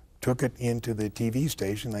photos, took it into the TV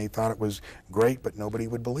station. They thought it was great, but nobody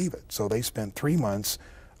would believe it. So they spent 3 months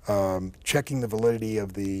checking the validity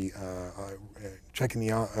of the,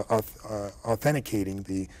 authenticating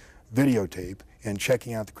the videotape and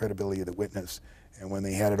checking out the credibility of the witness. And when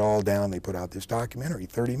they had it all down, they put out this documentary,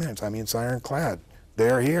 30 minutes. I mean, it's ironclad.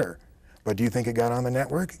 They're here. But do you think it got on the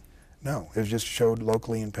network? No, it was just showed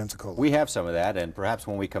locally in Pensacola. We have some of that, and perhaps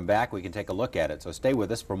when we come back, we can take a look at it. So stay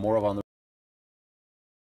with us for more of On the...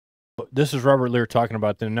 This is Robert Lear talking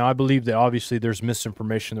about them. Now, I believe that obviously there's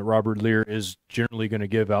misinformation that Robert Lear is generally going to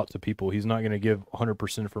give out to people. He's not going to give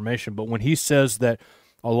 100% information. But when he says that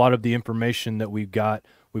a lot of the information that we've got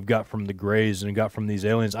from the Greys and got from these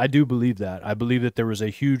aliens. I do believe that. I believe that there was a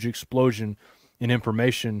huge explosion in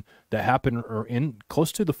information that happened in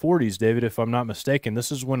close to the 40s, David, if I'm not mistaken.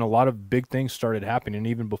 This is when a lot of big things started happening, and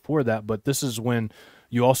even before that. But this is when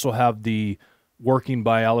you also have the working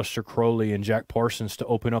by Aleister Crowley and Jack Parsons to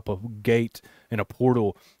open up a gate and a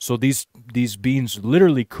portal. So these beings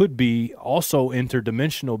literally could be also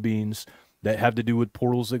interdimensional beings that have to do with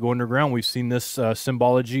portals that go underground. We've seen this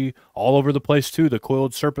symbology all over the place too, the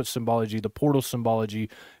coiled serpent symbology, the portal symbology,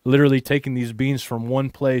 literally taking these beings from one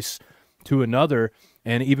place to another.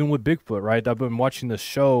 And even with Bigfoot, right? I've been watching this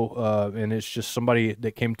show, and it's just somebody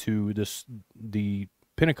that came to the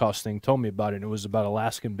Pentecost thing told me about it, and it was about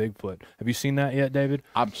Alaskan Bigfoot. Have you seen that yet, David?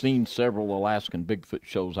 I've seen several Alaskan Bigfoot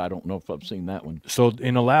shows. I don't know if I've seen that one. So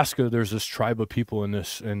in Alaska, there's this tribe of people in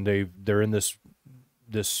this, and they're in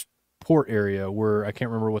this port area where I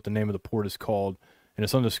can't remember what the name of the port is called, and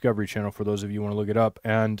it's on the Discovery Channel for those of you who want to look it up.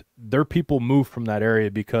 And their people moved from that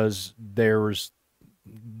area because there was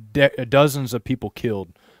dozens of people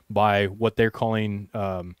killed by what they're calling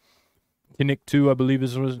Tinik-2, I believe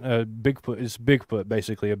is Bigfoot. It's Bigfoot,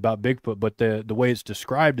 basically, about Bigfoot, but the way it's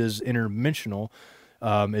described is interdimensional.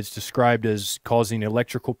 It's described as causing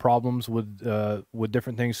electrical problems with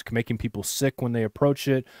different things, making people sick when they approach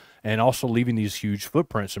it, and also leaving these huge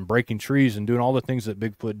footprints and breaking trees and doing all the things that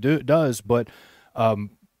Bigfoot does. But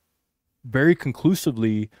very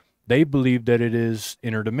conclusively, they believe that it is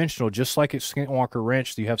interdimensional. Just like at Skinwalker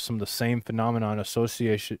Ranch, you have some of the same phenomenon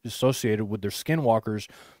associated with their skinwalkers.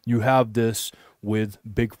 You have this with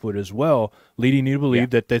Bigfoot as well, leading you to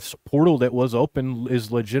believe that this portal that was open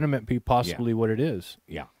is legitimately possibly what it is.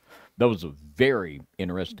 Yeah. That was a very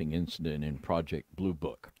interesting incident in Project Blue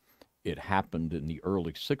Book. It happened in the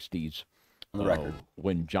early 60s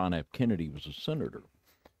when John F. Kennedy was a senator.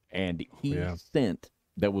 And he sent...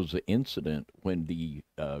 There was an incident when the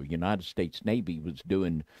United States Navy was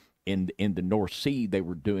doing, in the North Sea, they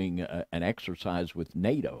were doing an exercise with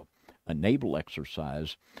NATO, a naval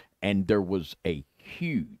exercise, and there was a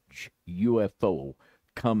huge UFO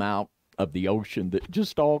come out of the ocean that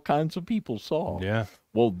just all kinds of people saw. Yeah.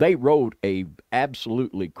 Well, they wrote a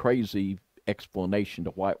absolutely crazy explanation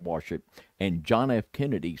to whitewash it, and John F.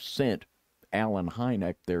 Kennedy sent Alan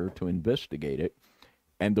Hynek there to investigate it.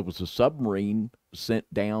 And there was a submarine sent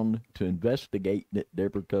down to investigate, and it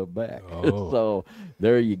never come back. Oh. So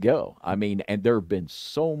there you go. I mean, and there have been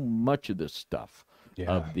so much of this stuff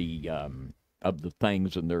of the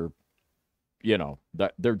things, and they're,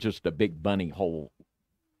 they're just a big bunny hole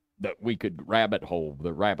that we could rabbit hole.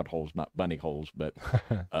 The rabbit holes, not bunny holes, but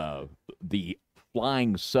the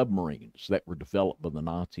flying submarines that were developed by the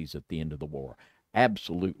Nazis at the end of the war.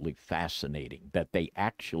 Absolutely fascinating that they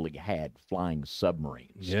actually had flying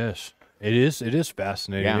submarines. Yes, it is. It is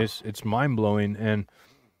fascinating. Yeah. It's mind blowing, and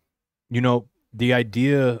the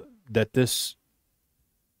idea that this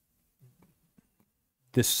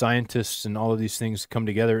scientists and all of these things come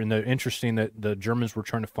together, and the interesting that the Germans were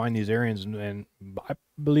trying to find these aliens, and I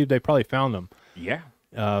believe they probably found them. Yeah,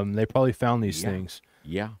 they probably found these things.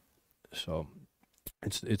 Yeah, so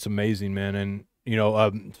it's amazing, man, and.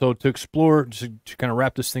 So to explore, to kind of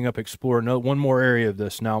wrap this thing up, explore one more area of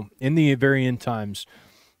this. Now, in the very end times,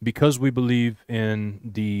 because we believe in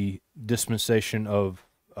the dispensation of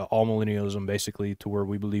all millennialism, basically, to where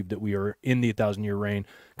we believe that we are in the 1,000-year reign,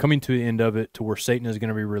 coming to the end of it, to where Satan is going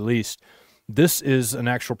to be released. This is an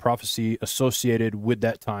actual prophecy associated with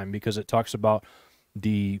that time, because it talks about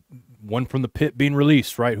the one from the pit being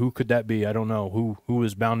released, right? Who could that be? I don't know. Who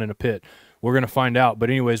is bound in a pit? We're going to find out. But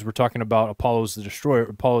anyways, we're talking about Apollo the Destroyer,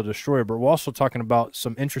 but we're also talking about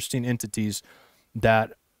some interesting entities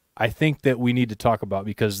that I think that we need to talk about,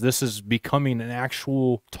 because this is becoming an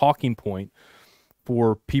actual talking point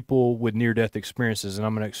for people with near-death experiences, and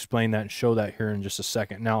I'm going to explain that and show that here in just a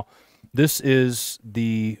second. Now, this is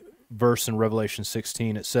the verse in Revelation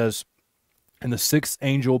 16. It says, "And the sixth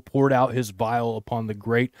angel poured out his vial upon the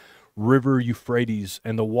great river Euphrates,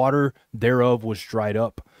 and the water thereof was dried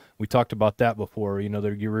up." We talked about that before.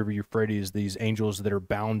 The river Euphrates, these angels that are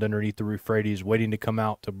bound underneath the Euphrates, waiting to come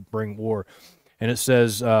out to bring war. And it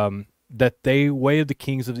says that the way of the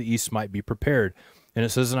kings of the east might be prepared. And it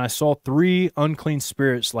says, "And I saw 3 unclean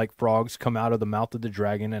spirits like frogs come out of the mouth of the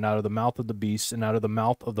dragon, and out of the mouth of the beast, and out of the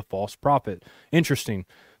mouth of the false prophet." Interesting.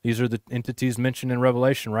 These are the entities mentioned in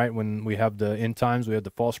Revelation, right? When we have the end times, we have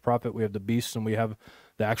the false prophet, we have the beast, and we have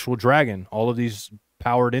the actual dragon. All of these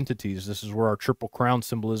powered entities. This is where our triple crown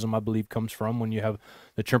symbolism, I believe, comes from. When you have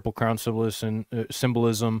the triple crown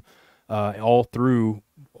symbolism all through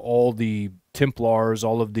all the Templars,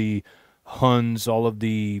 all of the Huns, all of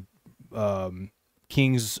the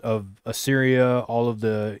kings of Assyria, all of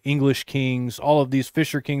the English kings, all of these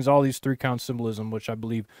Fisher kings, all these three-count symbolism, which I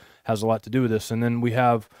believe has a lot to do with this. And then we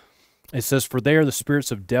have, it says, for they are the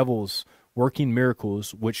spirits of devils working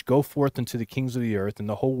miracles, which go forth unto the kings of the earth and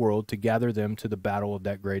the whole world to gather them to the battle of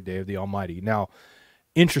that great day of the Almighty. Now,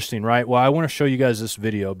 interesting, right? Well, I want to show you guys this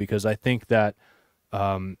video because I think that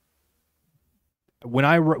when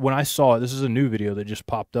I saw it, this is a new video that just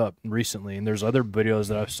popped up recently, and there's other videos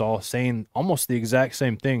that I saw saying almost the exact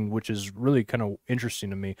same thing, which is really kind of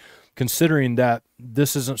interesting to me, considering that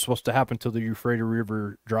this isn't supposed to happen until the Euphrates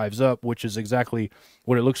River dries up, which is exactly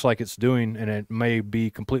what it looks like it's doing, and it may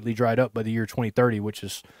be completely dried up by the year 2030, which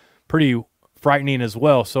is pretty frightening as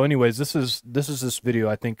well. So anyways, this is this video.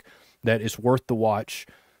 I think that it's worth the watch.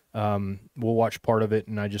 We'll watch part of it,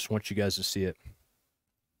 and I just want you guys to see it.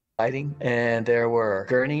 And there were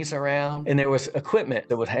gurneys around, and there was equipment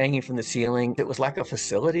that was hanging from the ceiling. It was like a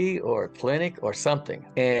facility or a clinic or something.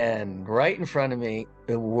 And right in front of me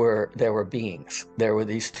there were beings. There were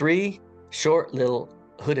these three short little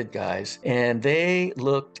hooded guys, and they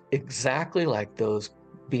looked exactly like those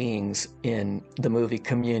beings in the movie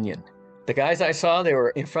Communion. The guys I saw, they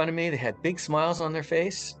were in front of me. They had big smiles on their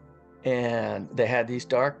face, and they had these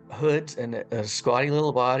dark hoods and squatty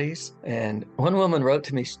little bodies. And one woman wrote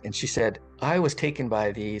to me and she said, I was taken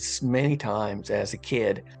by these many times as a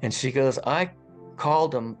kid. And she goes, I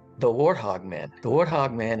called them the Warthog Men. The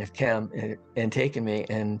Warthog Men have come and taken me.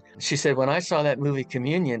 And she said, when I saw that movie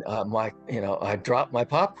Communion, I dropped my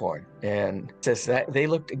popcorn. And says that they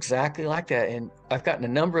looked exactly like that. And I've gotten a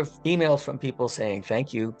number of emails from people saying,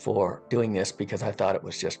 thank you for doing this because I thought it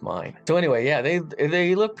was just mine. So anyway, yeah,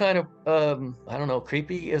 they look kind of, I don't know,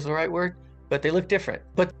 creepy is the right word, but they look different.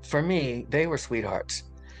 But for me, they were sweethearts.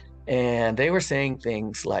 And they were saying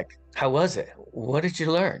things like, how was it? What did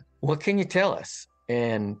you learn? What can you tell us?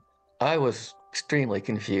 And I was extremely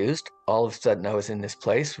confused. All of a sudden, I was in this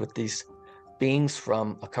place with these beings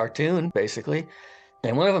from a cartoon, basically.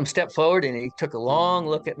 And one of them stepped forward and he took a long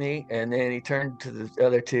look at me, and then he turned to the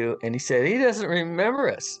other two and he said, he doesn't remember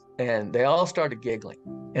us. And they all started giggling.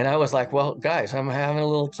 And I was like, well, guys, I'm having a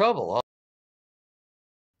little trouble.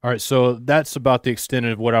 All right, so that's about the extent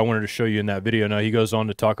of what I wanted to show you in that video. Now, he goes on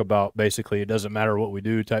to talk about basically it doesn't matter what we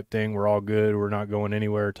do type thing. We're all good. We're not going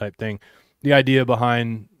anywhere type thing. The idea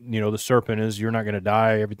behind, the serpent is you're not going to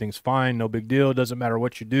die. Everything's fine. No big deal. It doesn't matter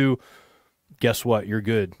what you do. Guess what? You're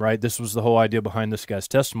good, right? This was the whole idea behind this guy's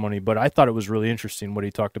testimony, but I thought it was really interesting what he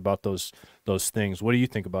talked about those things. What do you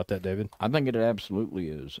think about that, David? I think it absolutely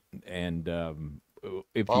is. And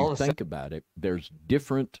if you think about it, there's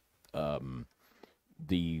different in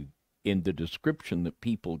the description that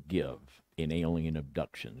people give in alien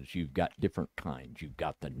abductions, you've got different kinds. You've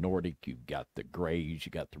got the Nordic, you've got the Greys,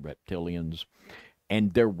 you got the Reptilians,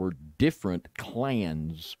 and there were different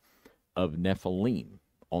clans of Nephilim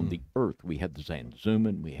on the earth. We had the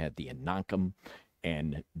Zanzuman, we had the Anakim,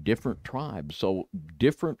 and different tribes. So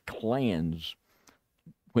different clans,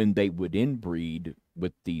 when they would inbreed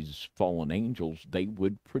with these fallen angels, they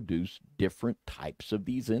would produce different types of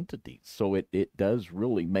these entities. So it does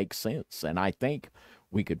really make sense. And I think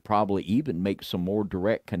we could probably even make some more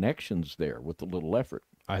direct connections there with a little effort.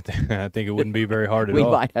 I think it wouldn't be very hard at all.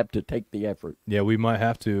 We might have to take the effort. Yeah, we might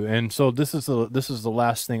have to. And so this is the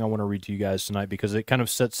last thing I want to read to you guys tonight, because it kind of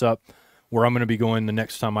sets up where I'm going to be going the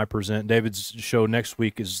next time I present. David's show next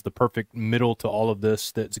week is the perfect middle to all of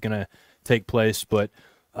this that's going to take place. But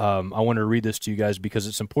I want to read this to you guys because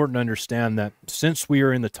it's important to understand that since we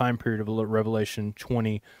are in the time period of Revelation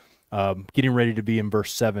 20, getting ready to be in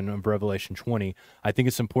verse 7 of Revelation 20, I think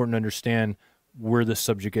it's important to understand where this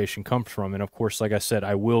subjugation comes from. And of course, like I said,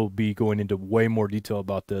 I will be going into way more detail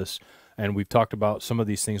about this, and we've talked about some of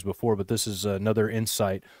these things before, but this is another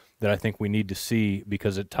insight that I think we need to see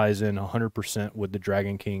because it ties in 100% with the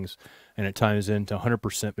Dragon Kings, and it ties into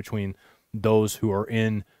 100% between those who are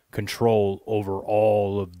in control over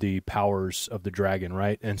all of the powers of the dragon,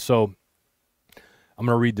 right? And so I'm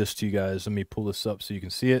going to read this to you guys. Let me pull this up so you can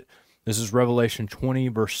see it. This is Revelation 20,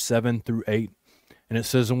 verse 7 through 8. And it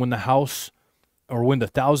says, and when the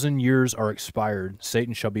 1,000 years are expired,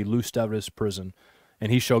 Satan shall be loosed out of his prison,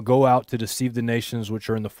 and he shall go out to deceive the nations which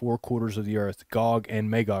are in the four quarters of the earth, Gog and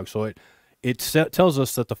Magog. So it tells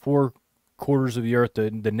us that the four quarters of the earth, the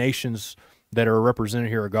nations that are represented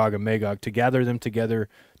here are Gog and Magog, to gather them together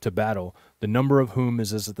to battle, the number of whom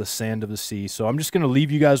is as the sand of the sea. So I'm just going to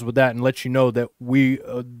leave you guys with that and let you know that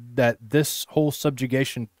that this whole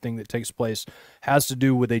subjugation thing that takes place has to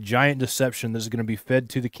do with a giant deception that is going to be fed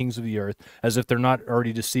to the kings of the earth, as if they're not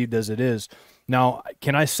already deceived as it is. Now,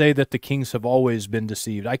 can I say that the kings have always been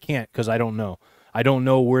deceived? I can't, because I don't know. I don't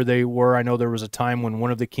know where they were. I know there was a time when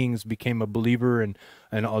one of the kings became a believer, and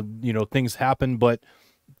things happened. But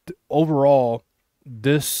overall,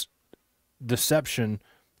 this deception,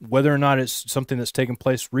 whether or not it's something that's taken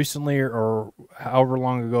place recently or however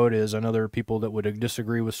long ago it is, I know there are people that would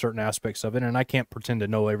disagree with certain aspects of it, and I can't pretend to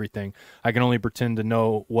know everything. I can only pretend to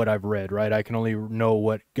know what I've read, right? I can only know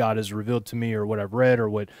what God has revealed to me or what I've read or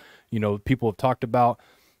what, people have talked about.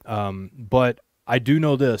 But I do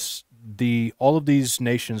know this, all of these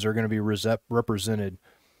nations are going to be represented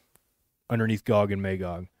underneath Gog and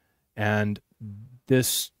Magog. And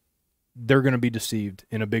they're going to be deceived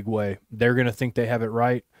in a big way. They're going to think they have it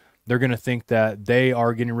right. They're going to think that they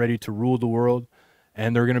are getting ready to rule the world,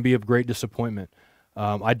 and they're going to be of great disappointment.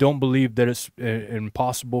 I don't believe that it's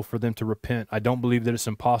impossible for them to repent. I don't believe that it's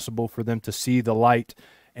impossible for them to see the light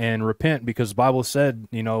and repent, because the Bible said,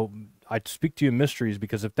 I speak to you in mysteries,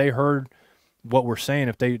 because if they heard what we're saying,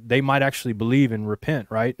 if they might actually believe and repent,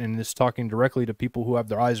 right? And it's talking directly to people who have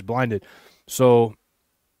their eyes blinded. So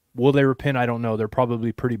will they repent? I don't know. They're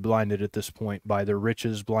probably pretty blinded at this point by their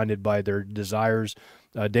riches, blinded by their desires.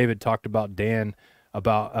 David talked about Dan,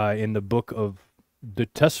 in the book of the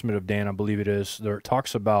Testament of Dan, I believe it is, there it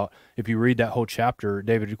talks about, if you read that whole chapter,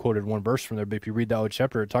 David quoted one verse from there, but if you read that whole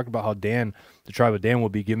chapter, it talked about how the tribe of Dan will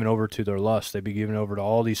be given over to their lust. They'd be given over to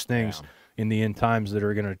all these things in the end times that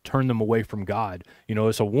are going to turn them away from God.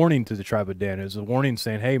 It's a warning to the tribe of Dan. It's a warning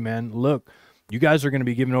saying, hey, man, look, you guys are going to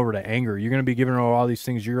be given over to anger. You're going to be given over all these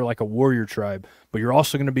things. You're like a warrior tribe, but you're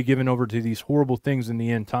also going to be given over to these horrible things in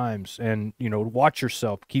the end times. And, watch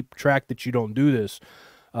yourself. Keep track that you don't do this.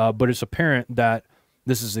 But it's apparent that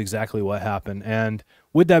this is exactly what happened. And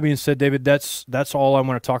with that being said, David, that's all I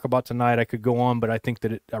want to talk about tonight. I could go on, but I think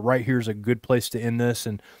that right here is a good place to end this,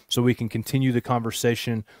 and so we can continue the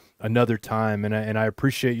conversation another time. And I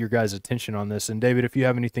appreciate your guys' attention on this. And David, if you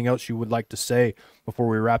have anything else you would like to say before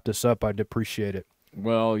we wrap this up, I'd appreciate it.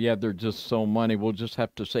 Well, yeah, there's just so many. We'll just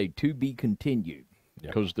have to say to be continued,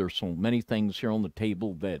 because there's so many things here on the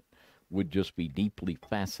table that would just be deeply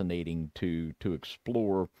fascinating to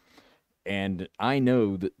explore. And I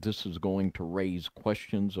know that this is going to raise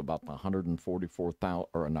questions about the 144,000,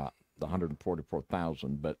 or not the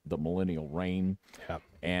 144,000, but the millennial reign. Yeah.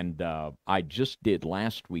 And I just did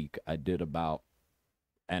last week, I did about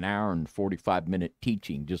an hour and 45-minute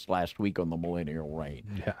teaching just last week on the millennial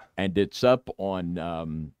reign. Yeah. And it's up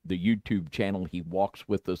on the YouTube channel. He walks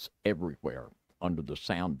with us everywhere under the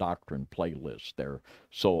Sound Doctrine playlist there.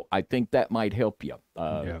 So I think that might help you.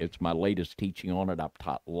 It's my latest teaching on it. I've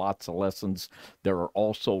taught lots of lessons. There are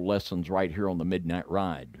also lessons right here on the Midnight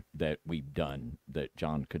Ride that we've done that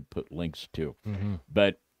John could put links to. Mm-hmm.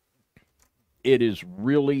 But it is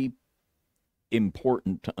really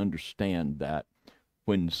important to understand that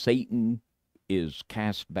when Satan is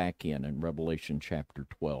cast back in Revelation chapter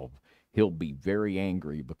 12, he'll be very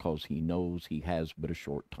angry because he knows he has but a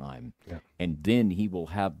short time. Yeah. And then he will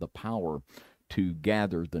have the power to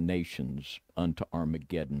gather the nations unto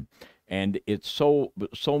Armageddon. And it's so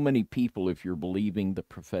many people, if you're believing the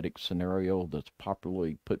prophetic scenario that's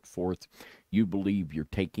popularly put forth, you believe you're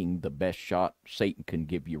taking the best shot Satan can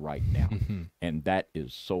give you right now. And that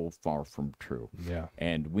is so far from true. Yeah.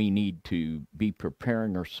 And we need to be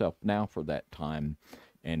preparing ourselves now for that time,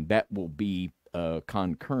 and that will be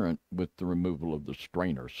concurrent with the removal of the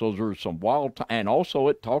strainer. So there's some wild time. And also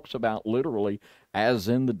it talks about literally, as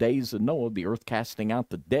in the days of Noah, the earth casting out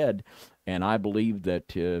the dead. And I believe that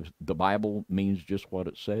the Bible means just what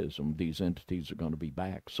it says, and these entities are going to be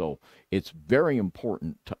back. So it's very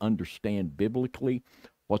important to understand biblically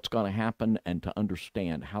what's going to happen, and to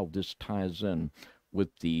understand how this ties in with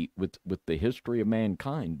the history of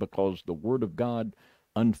mankind, because the Word of God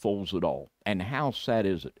unfolds it all. And how sad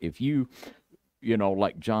is it if you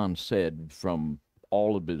like John said, from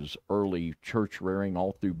all of his early church rearing,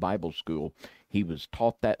 all through Bible school, he was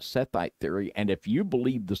taught that Sethite theory. And if you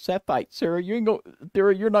believe the Sethite theory,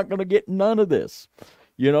 you're not going to get none of this.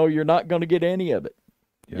 You're not going to get any of it.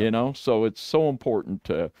 Yeah. So it's so important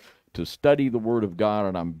to study the Word of God.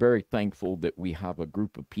 And I'm very thankful that we have a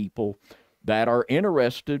group of people that are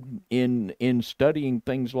interested in studying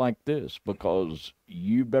things like this, because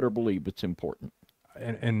you better believe it's important.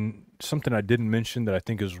 And something I didn't mention that I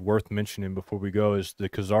think is worth mentioning before we go is the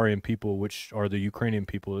Khazarian people, which are the Ukrainian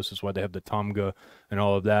people. This is why they have the Tamga and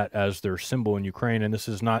all of that as their symbol in Ukraine. And this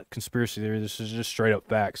is not conspiracy theory. This is just straight up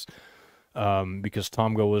facts, because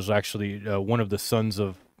Tamga was actually one of the sons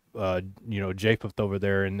of Japheth over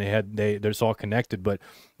there, and they're all connected. But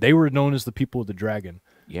they were known as the people of the dragon.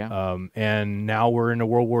 Yeah. And now we're in a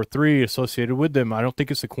World War III associated with them. I don't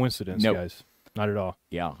think it's a coincidence, guys. not at all.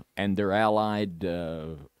 Yeah, and they're allied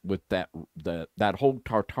with that whole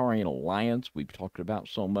Tartarian alliance we've talked about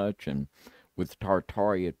so much, and with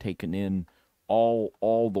Tartaria taken in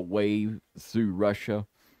all the way through Russia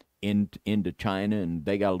into China, and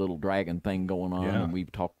they got a little dragon thing going on, Yeah. and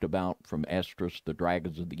we've talked about from Estrus, the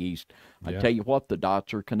dragons of the East. I Yeah. tell you what, the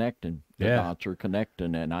dots are connecting. The Yeah. dots are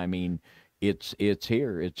connecting, and I mean, it's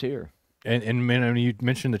here. It's here. And man, I mean, you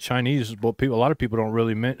mentioned the Chinese. What a lot of people don't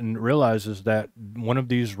really realize is that one of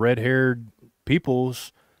these red-haired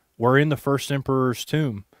peoples were in the first emperor's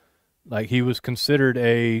tomb. Like, he was considered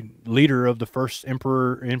a leader of the first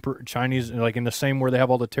emperor Chinese, like in the same where they have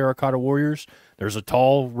all the terracotta warriors. There's a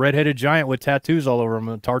tall red-headed giant with tattoos all over him,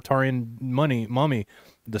 a Tartarian mummy.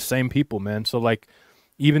 The same people, man. So like,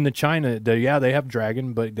 even the China, they have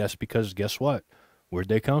dragon, but that's because guess what? Where'd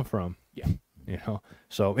they come from? Yeah. You know.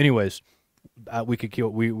 So, anyways, we could keep.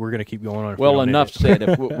 We're gonna keep going on. Well, enough said.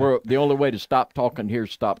 If we're the only way to stop talking here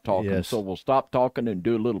is stop talking. Yes. So we'll stop talking and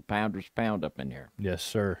do a little Pounders Pound up in here. Yes,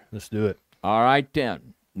 sir. Let's do it. All right,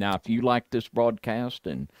 then. Now, if you like this broadcast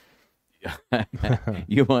and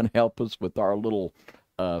you want to help us with our little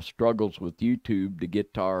struggles with YouTube to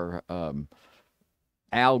get our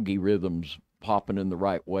algae rhythms popping in the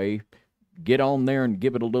right way, get on there and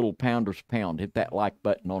give it a little Pounders Pound. Hit that like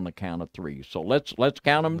button on the count of 3. So let's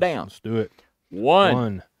count them down. Let's do it.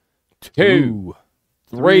 1, 2, 2,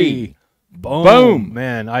 3. Boom. Boom.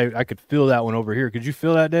 Man, I could feel that one over here. Could you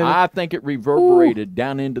feel that, David? I think it reverberated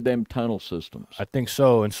down into them tunnel systems. I think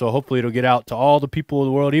so. And so hopefully it'll get out to all the people of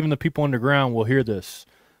the world. Even the people underground will hear this.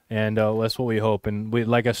 And that's what we hope. And we,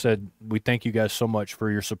 like I said, we thank you guys so much for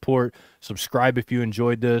your support. Subscribe if you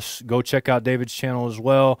enjoyed this. Go check out David's channel as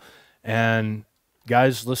well. And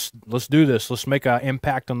guys, let's do this. Let's make an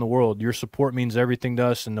impact on the world. Your support means everything to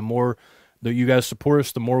us. And the more that you guys support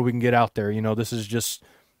us, the more we can get out there. You know, this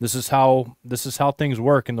is how things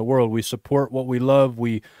work in the world. We support what we love.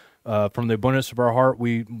 We from the abundance of our heart,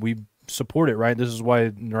 we support it, right? This is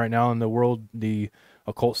why right now in the world the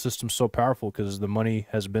occult system's so powerful, because the money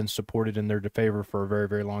has been supported in their favor for a very,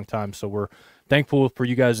 very long time. So we're thankful for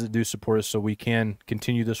you guys that do support us, so we can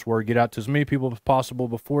continue this work, get out to as many people as possible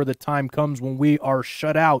before the time comes when we are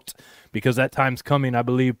shut out, because that time's coming, I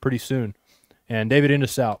believe, pretty soon. And David, end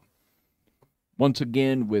us out. Once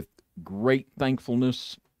again, with great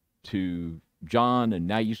thankfulness to John and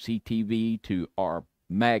Now You See TV, to our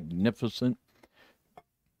magnificent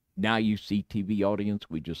Now You See TV audience,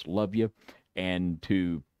 we just love you. And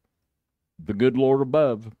to the good Lord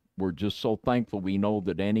above, we're just so thankful. We know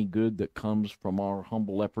that any good that comes from our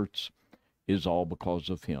humble efforts is all because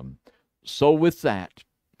of him. So with that,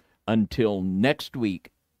 until next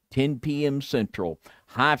week, 10 p.m. Central,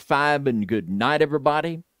 high five and good night,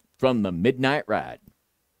 everybody, from the Midnight Ride.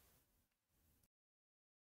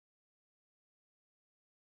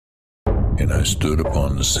 And I stood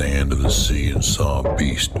upon the sand of the sea and saw a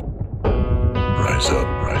beast rise up,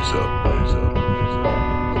 rise up, rise up.